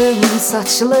kapattım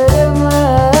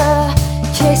saçlarımı,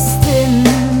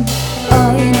 kestim.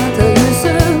 Aynada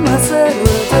yüzüm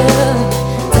hazırladı,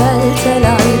 tel tel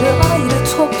ayrı ayrı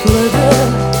topladı.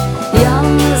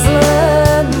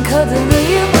 Yalnızlığın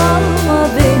kadınıyım, alma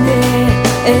beni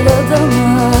el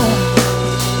adamı.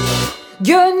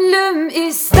 Gönlüm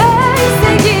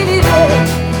isterse gelirim,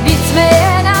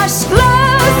 bitmeyen aşkla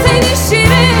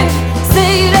sevişirim.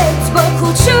 Seyret bak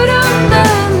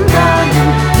uçurumlarından,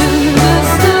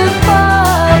 dümdüzdür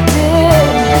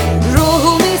vadim.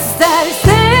 Ruhum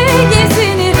isterse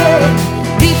gezinirim,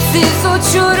 dipsiz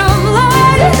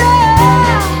uçurumlarda.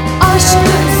 Aşk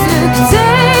düzlükte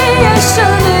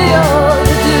yaşanıyor,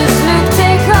 düzlük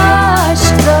tek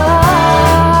aşkta.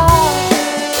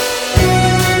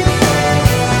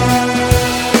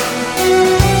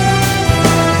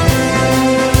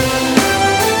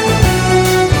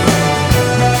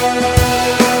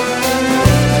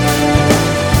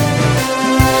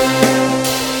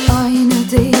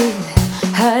 Aynı değil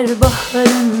her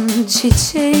baharın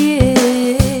çiçeği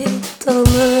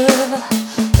dalı.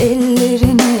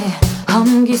 Ellerini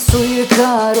hangi su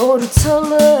yıkar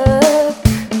ortalık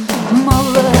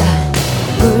malı.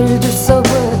 Öldü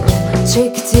sabır,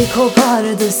 çekti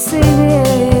kopardı seni,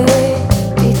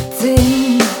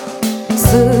 bittin.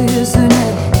 Sığ yüzüne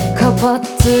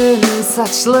kapattın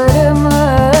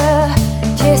saçlarımı,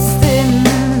 kestim.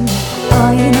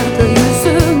 Aynada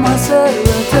yüzüm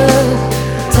hazırladı,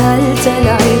 tel tel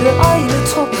ayrı ayrı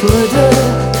topladı.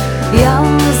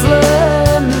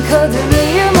 Yalnızlığın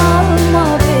kadınıyım, alma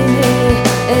beni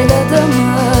el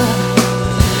adamı.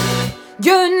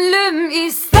 Gönlüm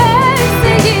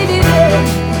isterse gelirim,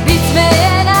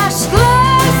 bitmeyen aşkla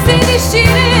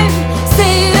sevişirim.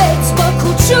 Seyret bak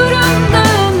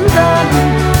uçurumlarından,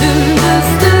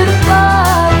 dümdüzdür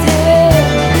vadim.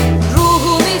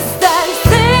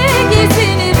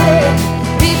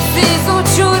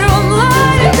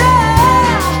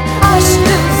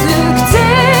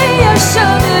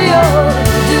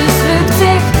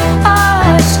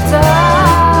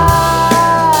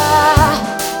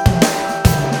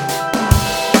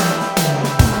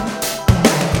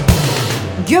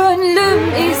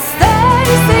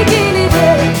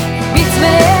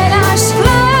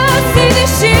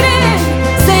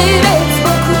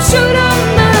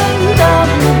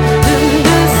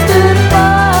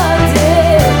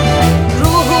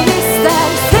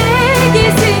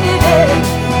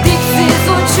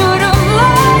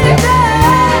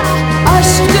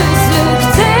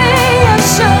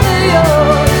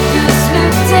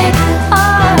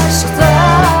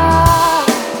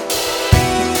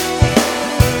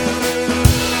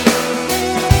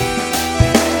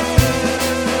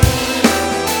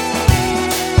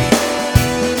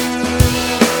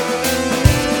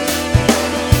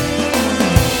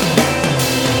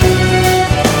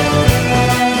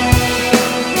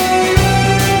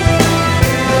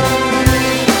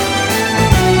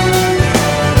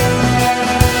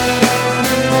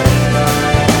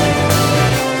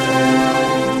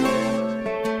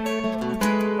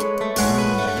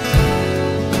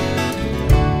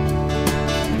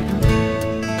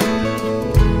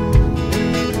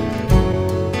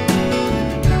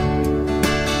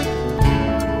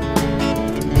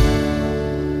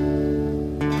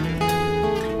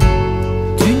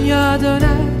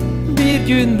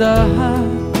 gün daha.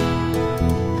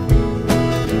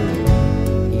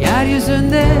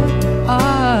 Yeryüzünde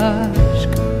aşk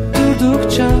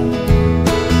durdukça,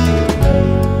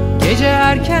 gece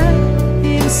erken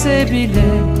inse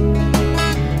bile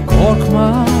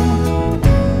korkma,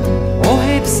 o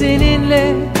hep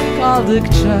seninle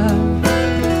kaldıkça.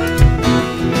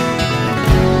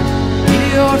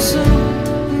 Biliyorsun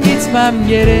gitmem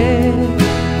gerek,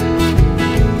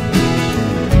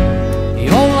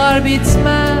 yollar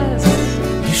bitmez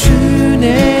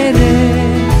düşünerek.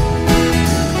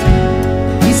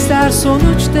 İster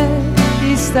sonuç de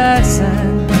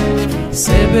istersen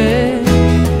sebep,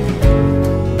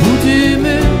 bu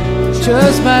düğümü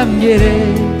çözmem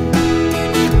gerek.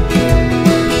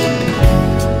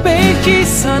 Belki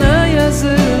sana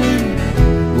yazarım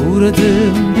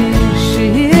uğradığım bir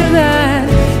şehirden,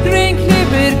 renkli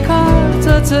bir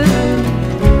kart atarım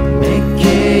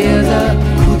Mekke ya da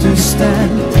Kudüs'ten.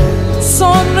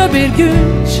 Sonra bir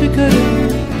gün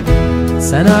çıkarım,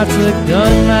 sen artık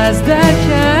dönmez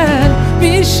derken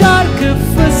bir şarkı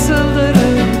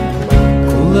fısıldarım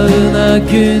kulağına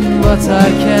gün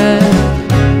batarken.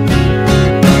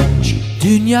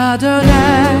 Dünya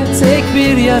döner tek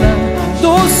bir yana,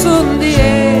 doğsun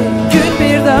diye gün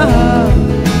bir daha.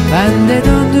 Ben de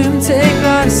döndüm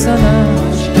tekrar sana,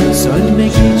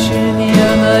 sönmek için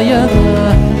yana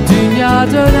yana. Dünya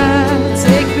döner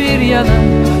tek bir yana,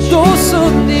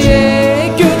 doğsun diye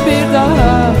gün bir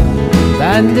daha.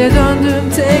 Ben de döndüm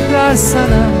tekrar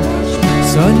sana,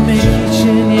 sönmek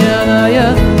için yana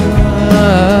yana.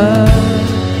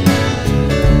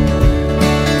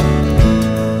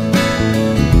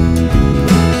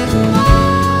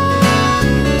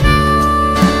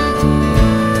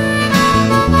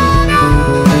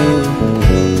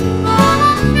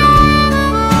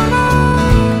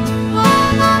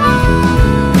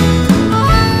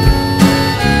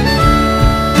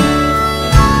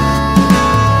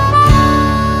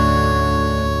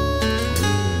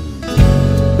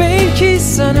 Belki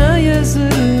sana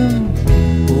yazarım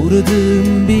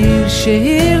uğradığım bir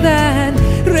şehirden,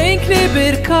 renkli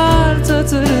bir kart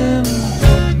atarım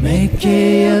Mekke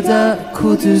ya da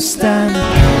Kudüs'ten.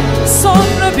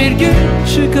 Sonra bir gün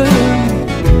çıkarım,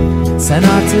 sen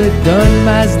artık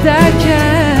dönmez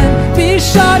derken bir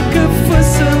şarkı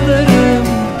fısıldarım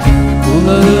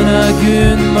kulağına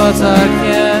gün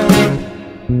batarken.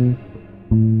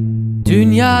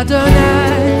 Dünya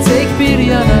döner tek bir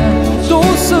yana,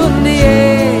 doğsun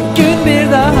diye gün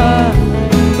bir daha.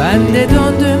 Ben de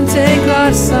döndüm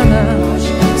tekrar sana,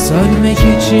 sönmek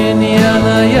için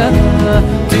yana yana.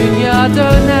 Dünya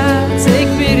döner tek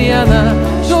bir yana,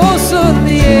 doğsun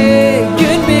diye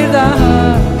gün bir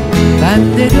daha.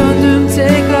 Ben de döndüm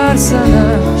tekrar sana,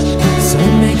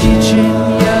 sönmek için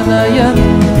yana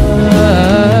yana.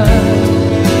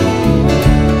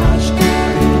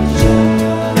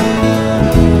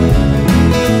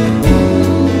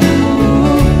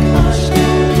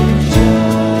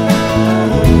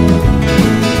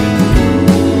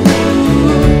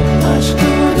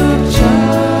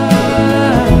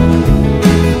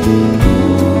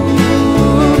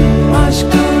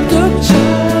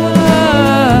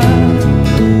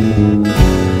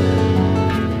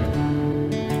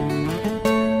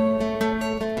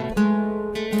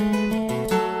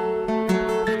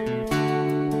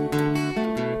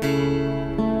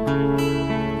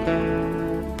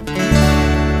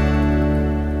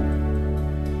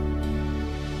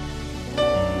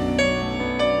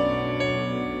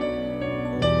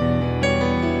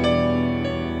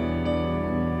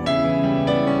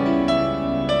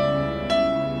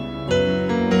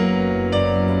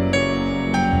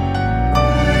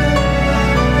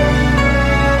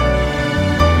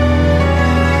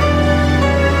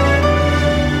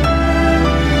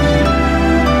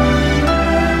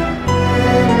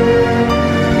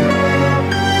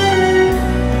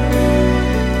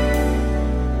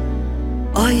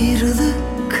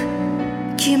 Ayrılık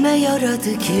kime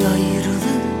yaradı ki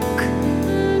ayrılık?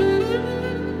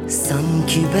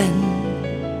 Sanki ben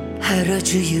her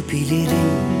acıyı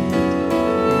bilirim.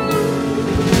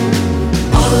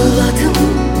 Ağladım,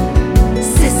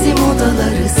 sesim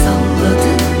odaları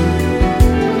salladı.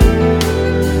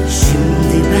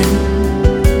 Şimdi ben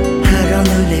her an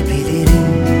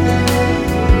ölebilirim.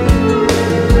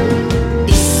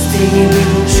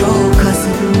 İsteğimin çok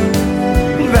azı,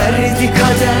 verdi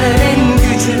kader en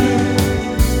gücünü.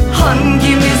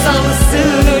 Hangimiz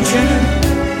alsın öcünü,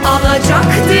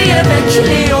 alacak diye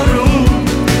bekliyorum.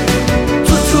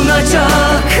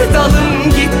 Tutunacak dalım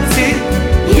gitti,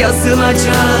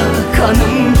 yazılacak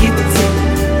kanım gitti.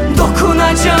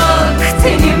 Dokunacak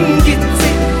tenim gitti,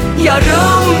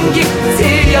 yarım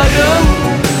gitti yarım.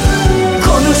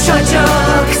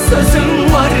 Konuşacak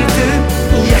sözüm vardı,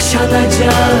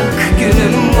 yaşanacak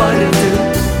günüm vardı,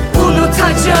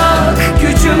 unutacak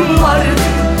gücüm vardı.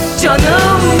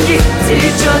 Canım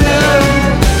gitti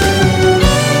canım.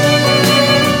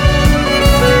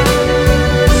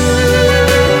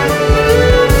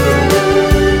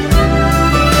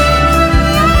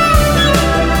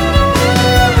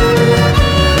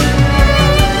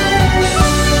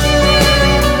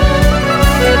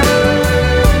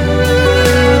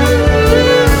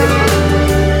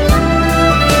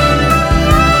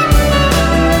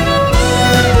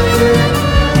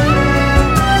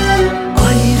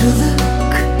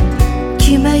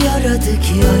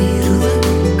 Ki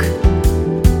ayrılık,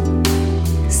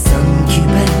 sanki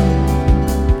ben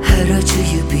her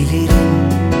acıyı bilirim.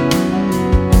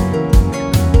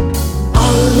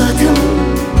 Ağladım,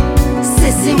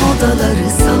 sesim odaları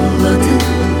salladı.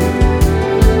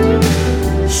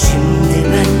 Şimdi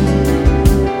ben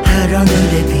her an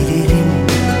ölebilirim.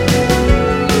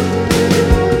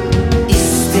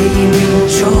 İsteğimin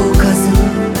çok azı,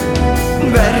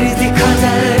 verdi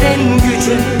kader en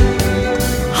gücünü.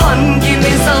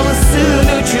 Hangimiz alsın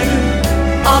öcünü,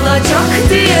 alacak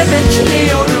diye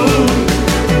bekliyorum.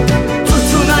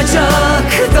 Tutunacak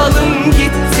dalım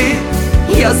gitti,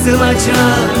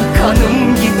 yazılacak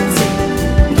kanım gitti,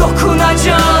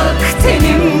 dokunacak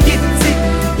tenim gitti,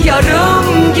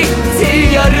 yarım gitti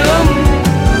yarım.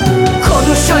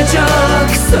 Konuşacak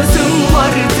sözüm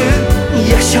vardı,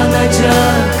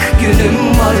 yaşanacak günüm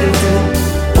vardı,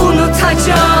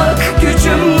 unutacak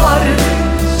gücüm vardı.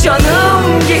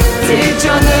 Canım gitti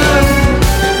canım.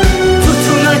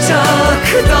 Tutunacak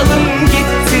dalım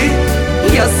gitti,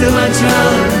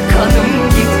 yazılacak kanım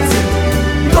gitti,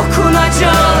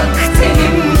 dokunacak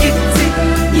tenim gitti,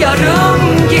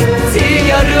 yarım gitti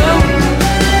yarım.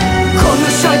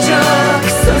 Konuşacak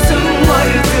sözüm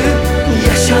vardı,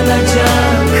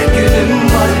 yaşanacak günüm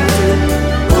vardı,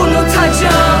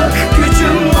 unutacak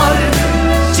gücüm vardı.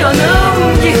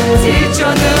 Canım gitti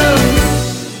canım.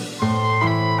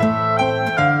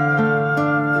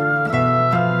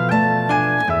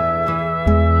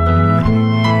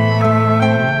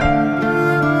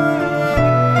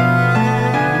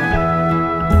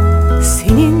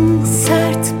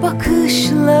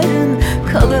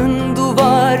 Kalın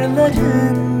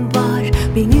duvarların var,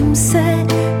 benimse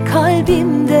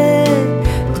kalbimde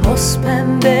toz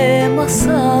pembe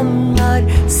masallar.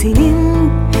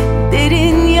 Senin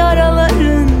derin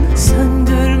yaraların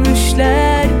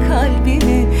söndürmüşler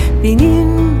kalbimi.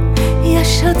 Benim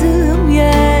yaşadığım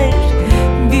yer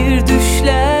bir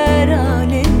düşler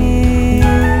alemi.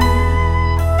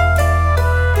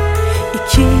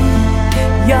 İki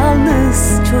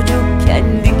yalnız çocuk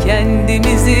kendi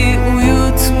kendimizi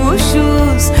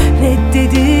uyutmuşuz,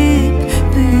 reddedip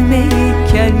büyümeyi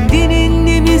kendi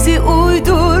ninnimizi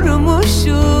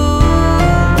uydurmuşuz.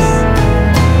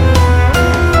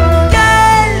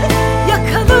 Gel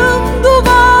yakalım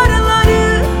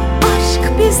duvarları,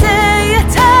 aşk bize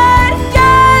yeter.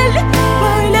 Gel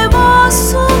böyle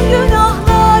masum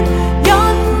günahlar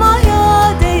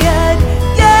yanmaya değer.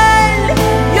 Gel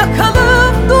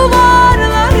yakalım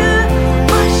duvarları,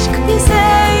 aşk bize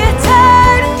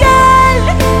yeter. Gel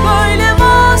böyle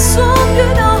masum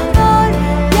günahlar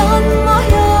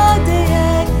yanmaya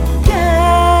değer.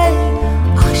 Gel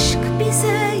aşk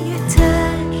bize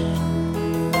yeter.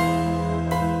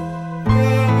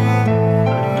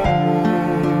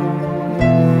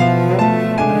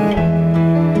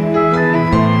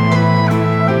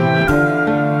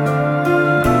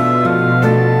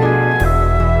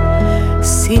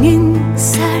 Senin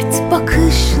sert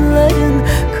bakışların,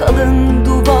 kalın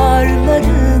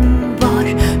duvarların var,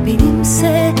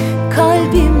 benimse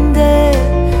kalbimde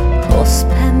toz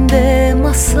pembe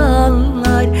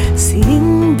masallar.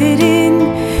 Senin derin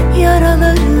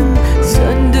yaraların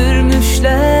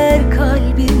söndürmüşler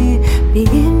kalbimi.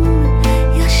 Benim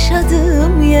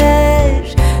yaşadığım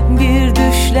yer bir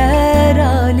düşler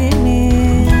alemi.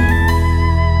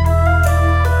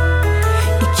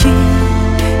 İki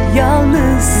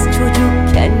yalnız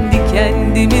çocuk kendi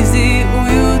kendimizi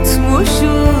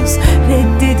uyutmuşuz,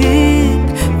 reddedip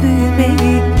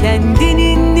büyümeyi kendi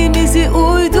ninnimizi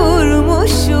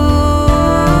uydurmuşuz.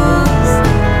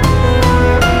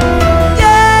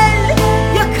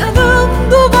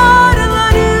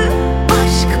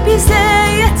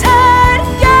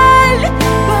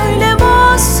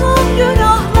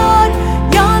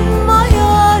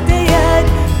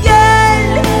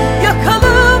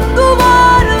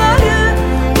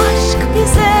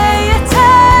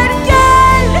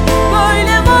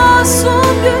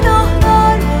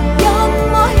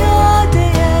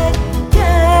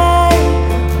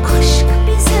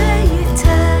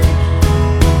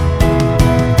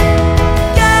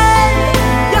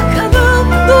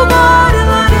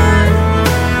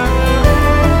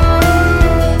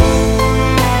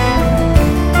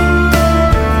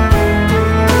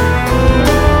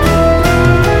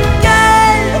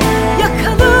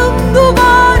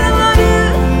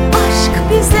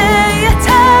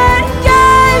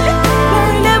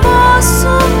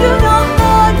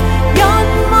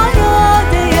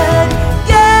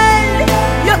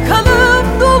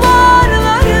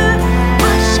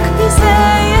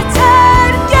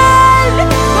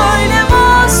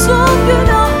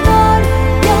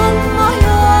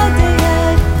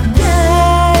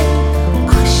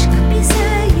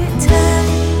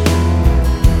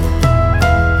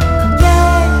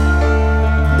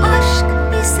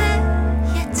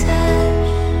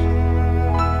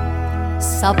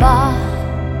 Sabah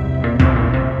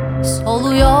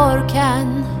soluyorken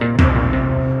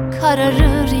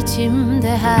kararır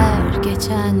içimde her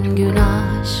geçen gün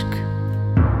aşk.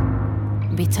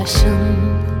 Bir taşın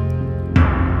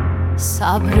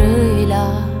sabrıyla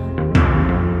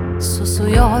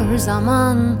susuyor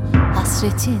zaman,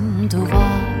 hasretin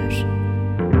duvar.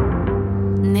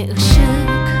 Ne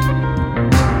ışık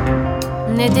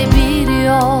ne de bir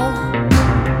yol,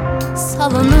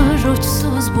 salınır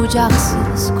uçsuz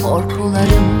bucaksız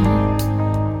korkularım.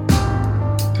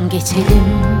 Geçelim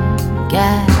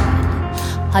gel,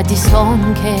 hadi son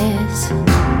kez.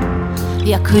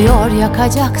 Yakıyor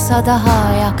yakacaksa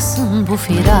daha yaksın bu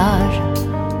firar.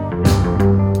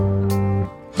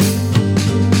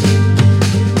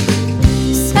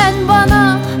 Sen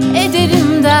bana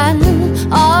ederimden,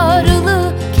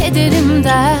 ağrılı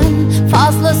kederimden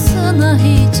fazlasını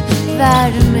hiç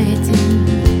vermedin.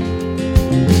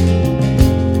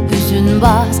 Hüzün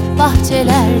baz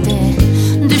bahçelerde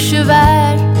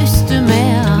düşüver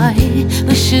üstüme ay,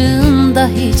 ışığında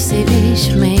hiç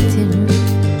sevişmedim.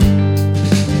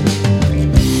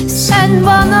 Sen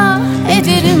bana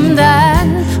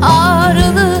ederimden,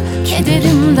 ağrılı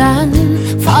kederimden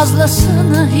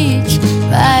fazlasını hiç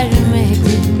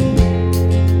vermedin.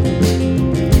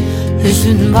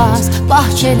 Hüzün baz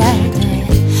bahçelerde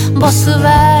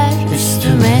basıver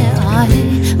üstüme ay,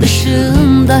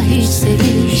 ışığında hiç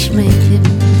sevişmedim.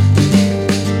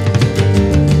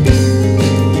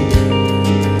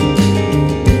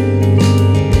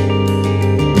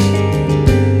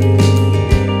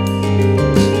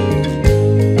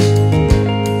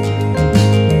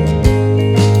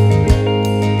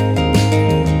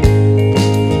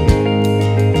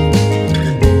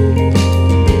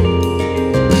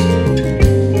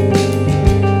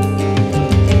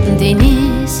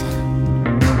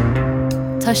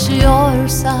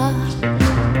 Taşıyorsa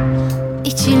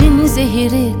içinin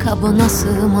zehiri kabına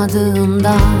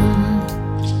sığmadığından,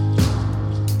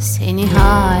 seni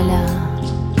hala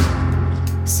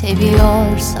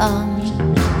seviyorsam,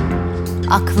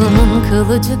 aklımın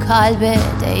kılıcı kalbe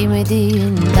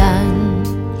değmediğinden.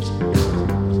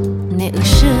 Ne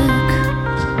ışık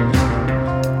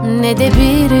ne de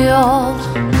bir yol,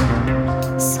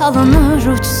 salınır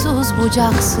uçsuz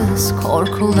bucaksız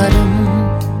korkularım.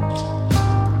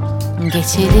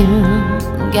 Geçelim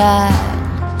gel,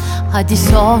 hadi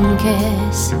son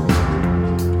kez.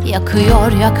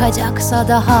 Yakıyor yakacaksa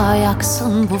daha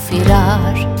yaksın bu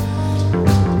firar.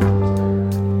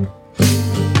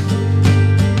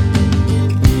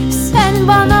 Sen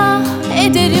bana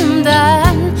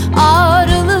ederimden,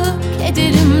 ağrılı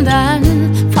kederimden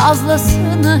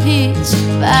fazlasını hiç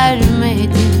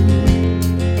vermedin.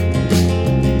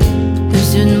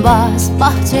 Hüzün baz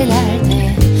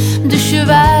bahçelerde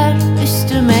düşüver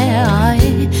üstüme ay,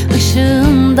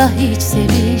 ışığında hiç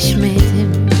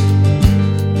sevişmedim.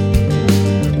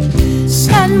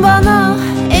 Sen bana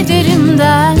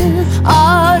ederimden,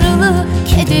 ağrılı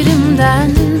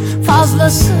kederimden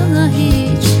fazlasını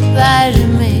hiç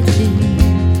vermedin.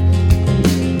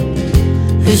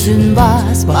 Hüzün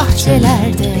baz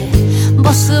bahçelerde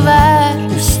basıver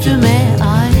üstüme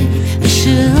ay,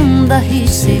 ışığında hiç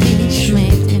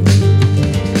sevişmedim.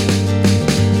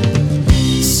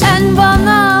 Sen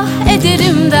bana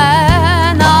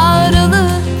ederimden, ağrılı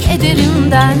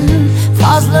kederimden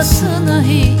fazlasını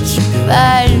hiç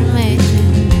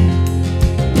vermedin.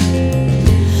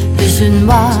 Hüzün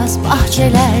baz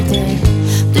bahçelerde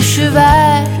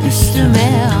düşüver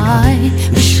üstüme ay,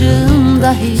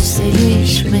 ışığımda hiç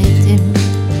sevişmedim.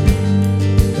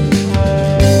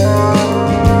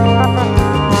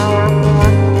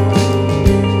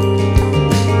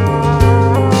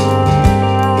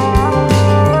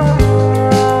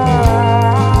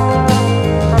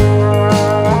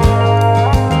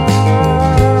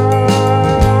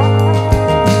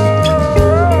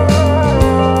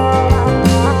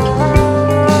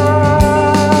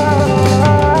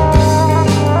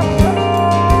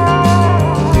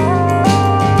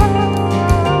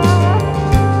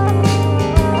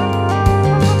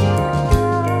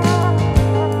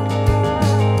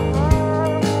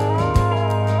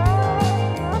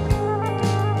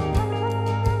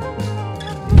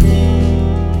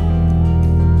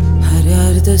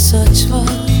 Saç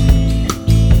var,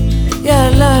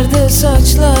 yerlerde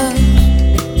saçlar.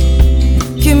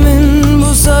 Kimin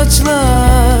bu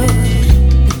saçlar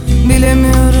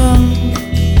bilemiyorum.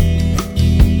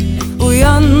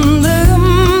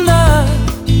 Uyandığımda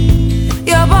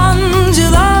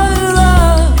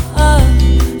yabancılarla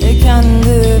kendi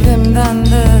evimden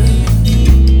de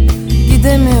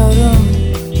gidemiyorum.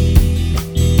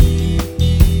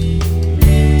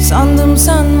 Sandım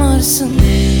sen varsın,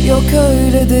 yok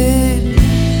öyle değil.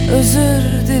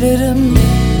 Özür dilerim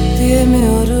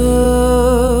diyemiyorum.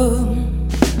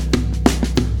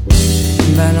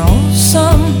 Ben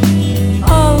olsam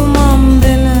almam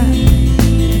beni,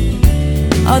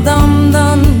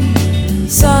 adamdan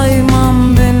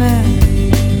saymam beni.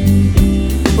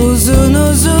 Uzun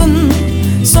uzun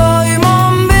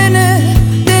soymam beni,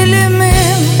 deli miyim?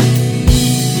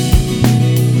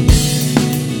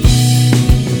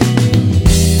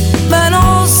 Ben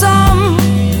olsam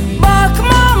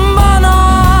bakmam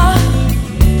bana,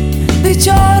 bir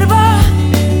çorba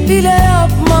bile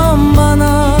yapmam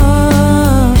bana.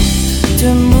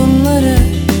 Tüm bunları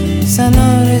sen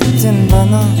öğrettin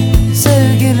bana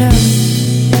sevgilim.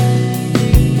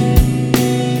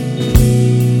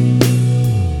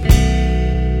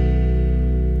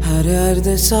 Her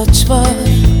yerde saç var,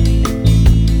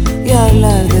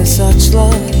 yerlerde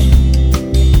saçlar.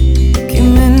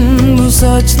 Kimin bu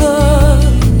saçlar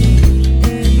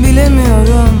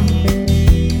bilemiyorum.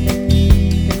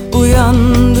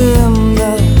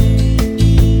 Uyandığımda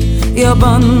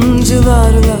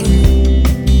yabancılarla,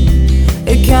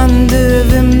 kendi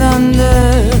evimden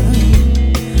de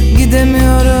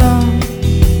gidemiyorum.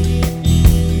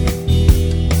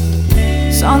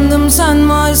 Sandım sen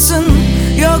varsın,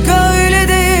 yok öyle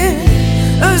değil.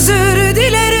 Özür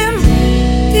dilerim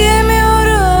diyemiyorum.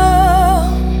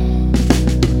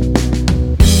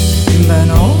 Ben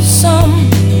olsam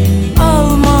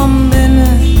almam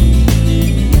beni,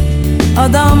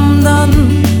 adamdan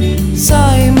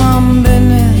saymam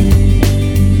beni.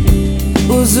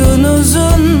 Uzun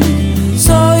uzun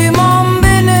soymam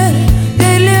beni,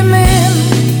 deli miyim?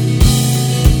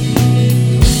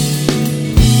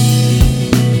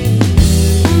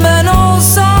 Ben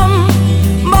olsam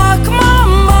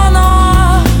bakmam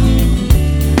bana,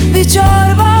 bir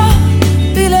çorba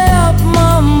bile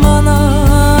yapmam bana.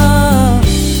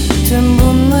 Tüm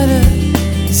bunları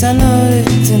sen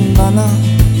öğrettin bana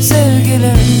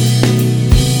sevgilim.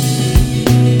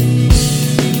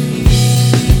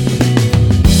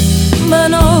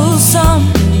 Ben olsam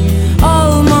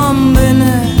almam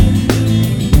beni,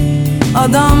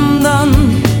 adamdan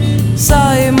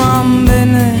saymam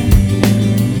beni.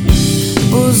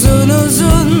 Uzun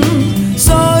uzun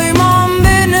soymam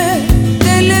beni,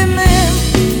 deli miyim?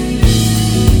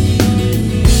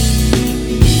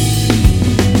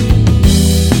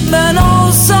 Ben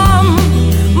olsam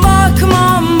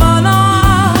bakmam bana,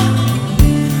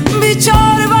 bir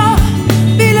çorba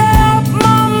bile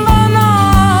yapmam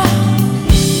bana.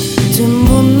 Tüm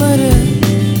bunları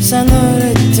sen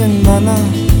öğrettin bana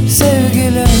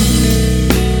sevgilim.